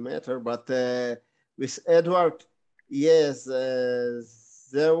cleared the matter, but with Edward, yes,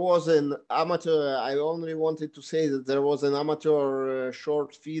 there was an amateur, I only wanted to say that there was an amateur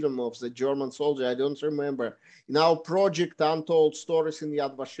short film of the German soldier, I don't remember. In our project, Untold Stories in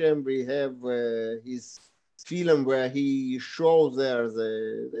Yad Vashem, we have his film where he shows there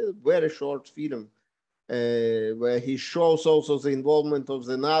the very short film where he shows also the involvement of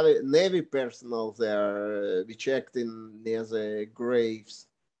the Navy personnel there, which act near the graves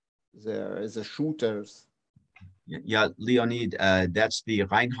there as the shooters. Yeah, Leonid, that's the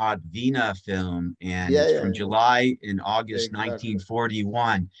Reinhard Wiener film, and it's from July and August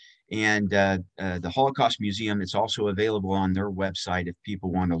 1941. And the Holocaust Museum, it's also available on their website if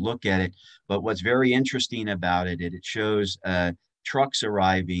people want to look at it. But what's very interesting about it, it shows trucks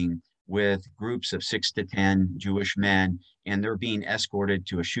arriving with groups of 6 to 10 Jewish men, and they're being escorted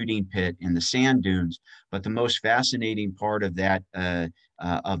to a shooting pit in the sand dunes. But the most fascinating part of that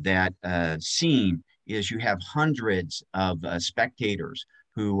scene is you have hundreds of spectators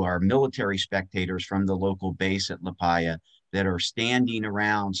who are military spectators from the local base at Lipaia that are standing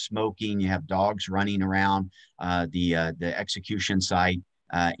around smoking. You have dogs running around the execution site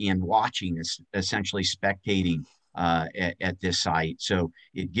and watching, essentially spectating at this site. So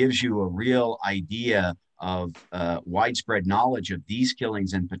it gives you a real idea of widespread knowledge of these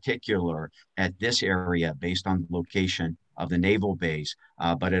killings in particular at this area based on the location of the naval base.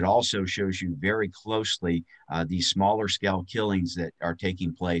 But it also shows you very closely these smaller scale killings that are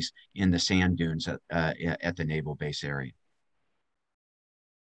taking place in the sand dunes at the naval base area.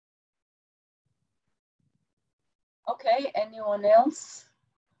 Okay, anyone else?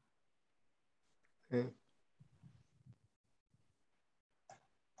 Okay.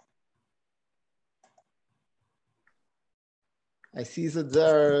 I see that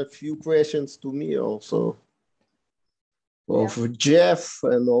there are a few questions to me also. Of Jeff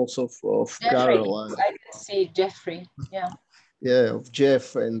and also of Caroline. I can see Jeffrey, yeah. Yeah, of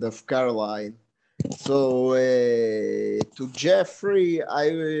Jeff and of Caroline. So to Jeffrey,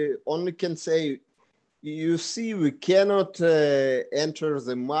 I only can say, you see, we cannot enter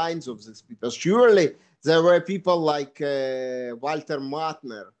the minds of these people. Surely there were people like Walter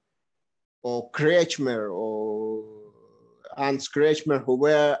Matner or Kretschmer or Hans Kretschmer who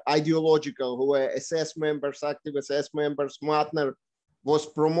were ideological, who were SS members, active SS members. Matner was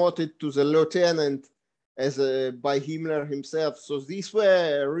promoted to the lieutenant by Himmler himself. So these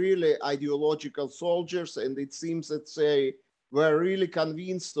were really ideological soldiers, and it seems that they were really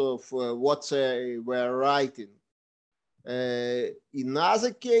convinced of what they were writing. In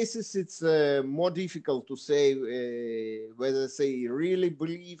other cases, it's more difficult to say whether they really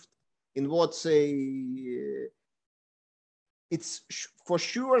believed in what they it's for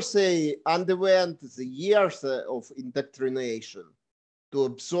sure they underwent the years of indoctrination to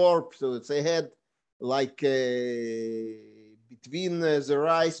absorb. So they had like between the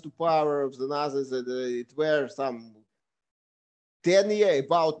rise to power of the Nazis, it were some 10 years,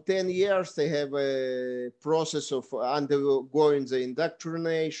 about 10 years, they have a process of undergoing the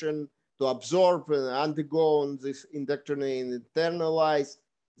indoctrination to absorb and undergo this indoctrination, internalize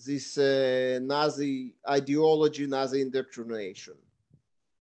this Nazi ideology, Nazi indoctrination.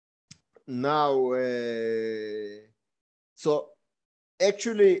 Now, so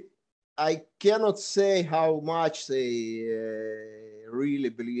actually, I cannot say how much they really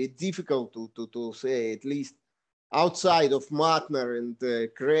believe. It's difficult to say, at least outside of Matner and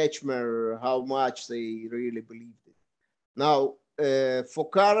Kretschmer, how much they really believed it. Now, for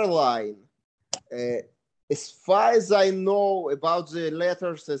Caroline, as far as I know about the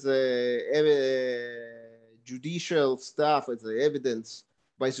letters as judicial stuff, as the evidence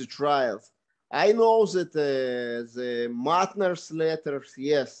by the trials, I know that the Matner's letters,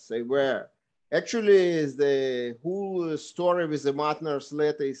 yes, they were. Actually, the whole story with the Matner's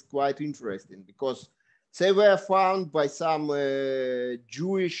letter is quite interesting because they were found by some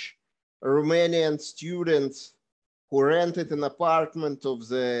Jewish Romanian students who rented an apartment of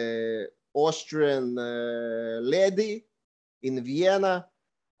the Austrian lady in Vienna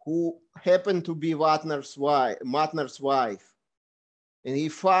who happened to be Matner's wife. And he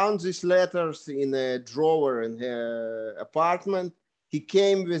found these letters in a drawer in her apartment. He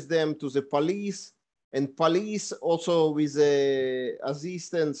came with them to the police, and police also with the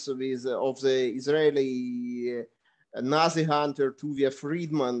assistance of the Israeli Nazi hunter Tuvia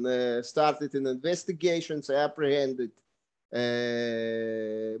Friedman started an investigation. They apprehended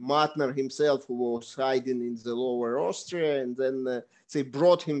Matner himself, who was hiding in the Lower Austria, and then they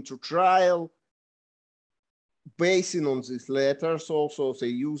brought him to trial. Basing on these letters, also they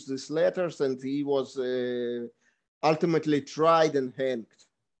used these letters, and he was ultimately tried and hanged.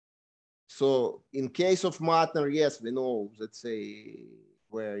 So in case of Matner, yes, we know that they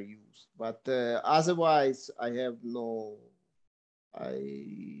were used, but otherwise I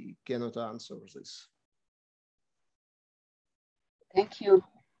cannot answer this. Thank you.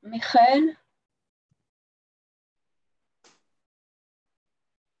 Michael?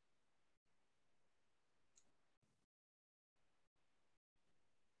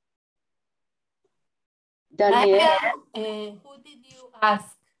 Daniela. Who did you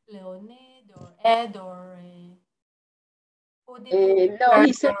ask? Leonid or Ed or who did you No,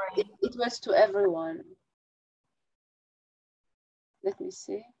 he said it was to everyone. Let me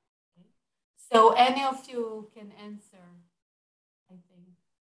see. So any of you can answer, I think.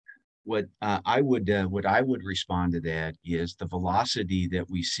 What I would respond to that is the velocity that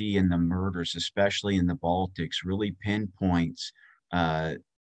we see in the murders, especially in the Baltics, really pinpoints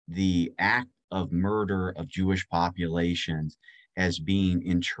the act of murder of Jewish populations as being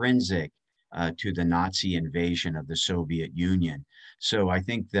intrinsic to the Nazi invasion of the Soviet Union. So I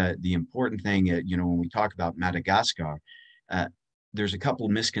think that the important thing, when we talk about Madagascar, there's a couple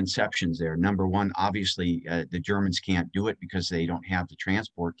of misconceptions there. Number one, obviously, the Germans can't do it because they don't have the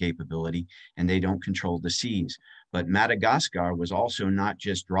transport capability and they don't control the seas. But Madagascar was also not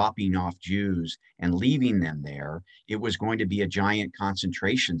just dropping off Jews and leaving them there. It was going to be a giant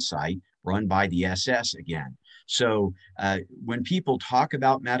concentration site run by the SS again. So when people talk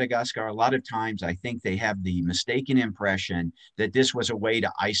about Madagascar, a lot of times I think they have the mistaken impression that this was a way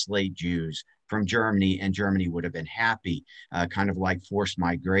to isolate Jews from Germany, and Germany would have been happy, kind of like forced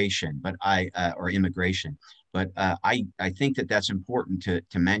migration, but or immigration. But I think that that's important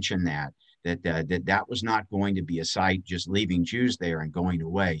to mention that was not going to be a site just leaving Jews there and going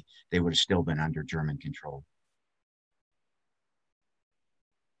away. They would have still been under German control.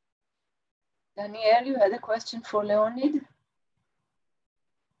 Danielle, you had a question for Leonid?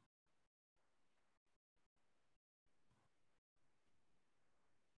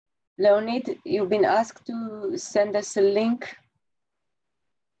 Leonid, you've been asked to send us a link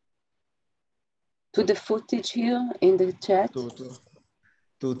to the footage here in the chat.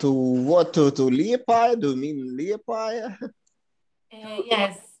 To what? To Liepaja? Do you mean Liepaja?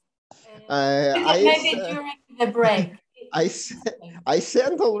 Yes. Maybe during the break. I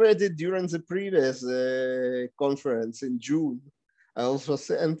sent already during the previous conference in June. I also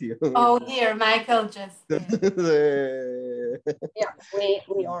sent you. Oh, here, Michael just. Yeah, we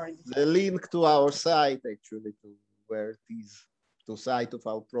already. The link to our site, actually, to where it is, to site of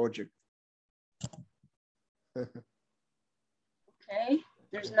our project. Okay,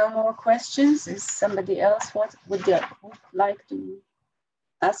 there's no more questions. Is somebody else would like to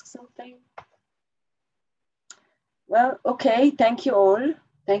ask something? Well, okay, thank you all.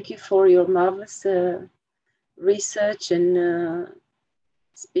 Thank you for your marvelous research and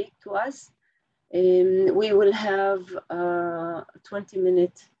speak to us. We will have a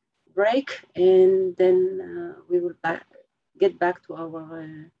 20-minute break and then we will get back to our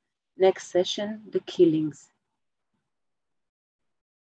next session, the killings.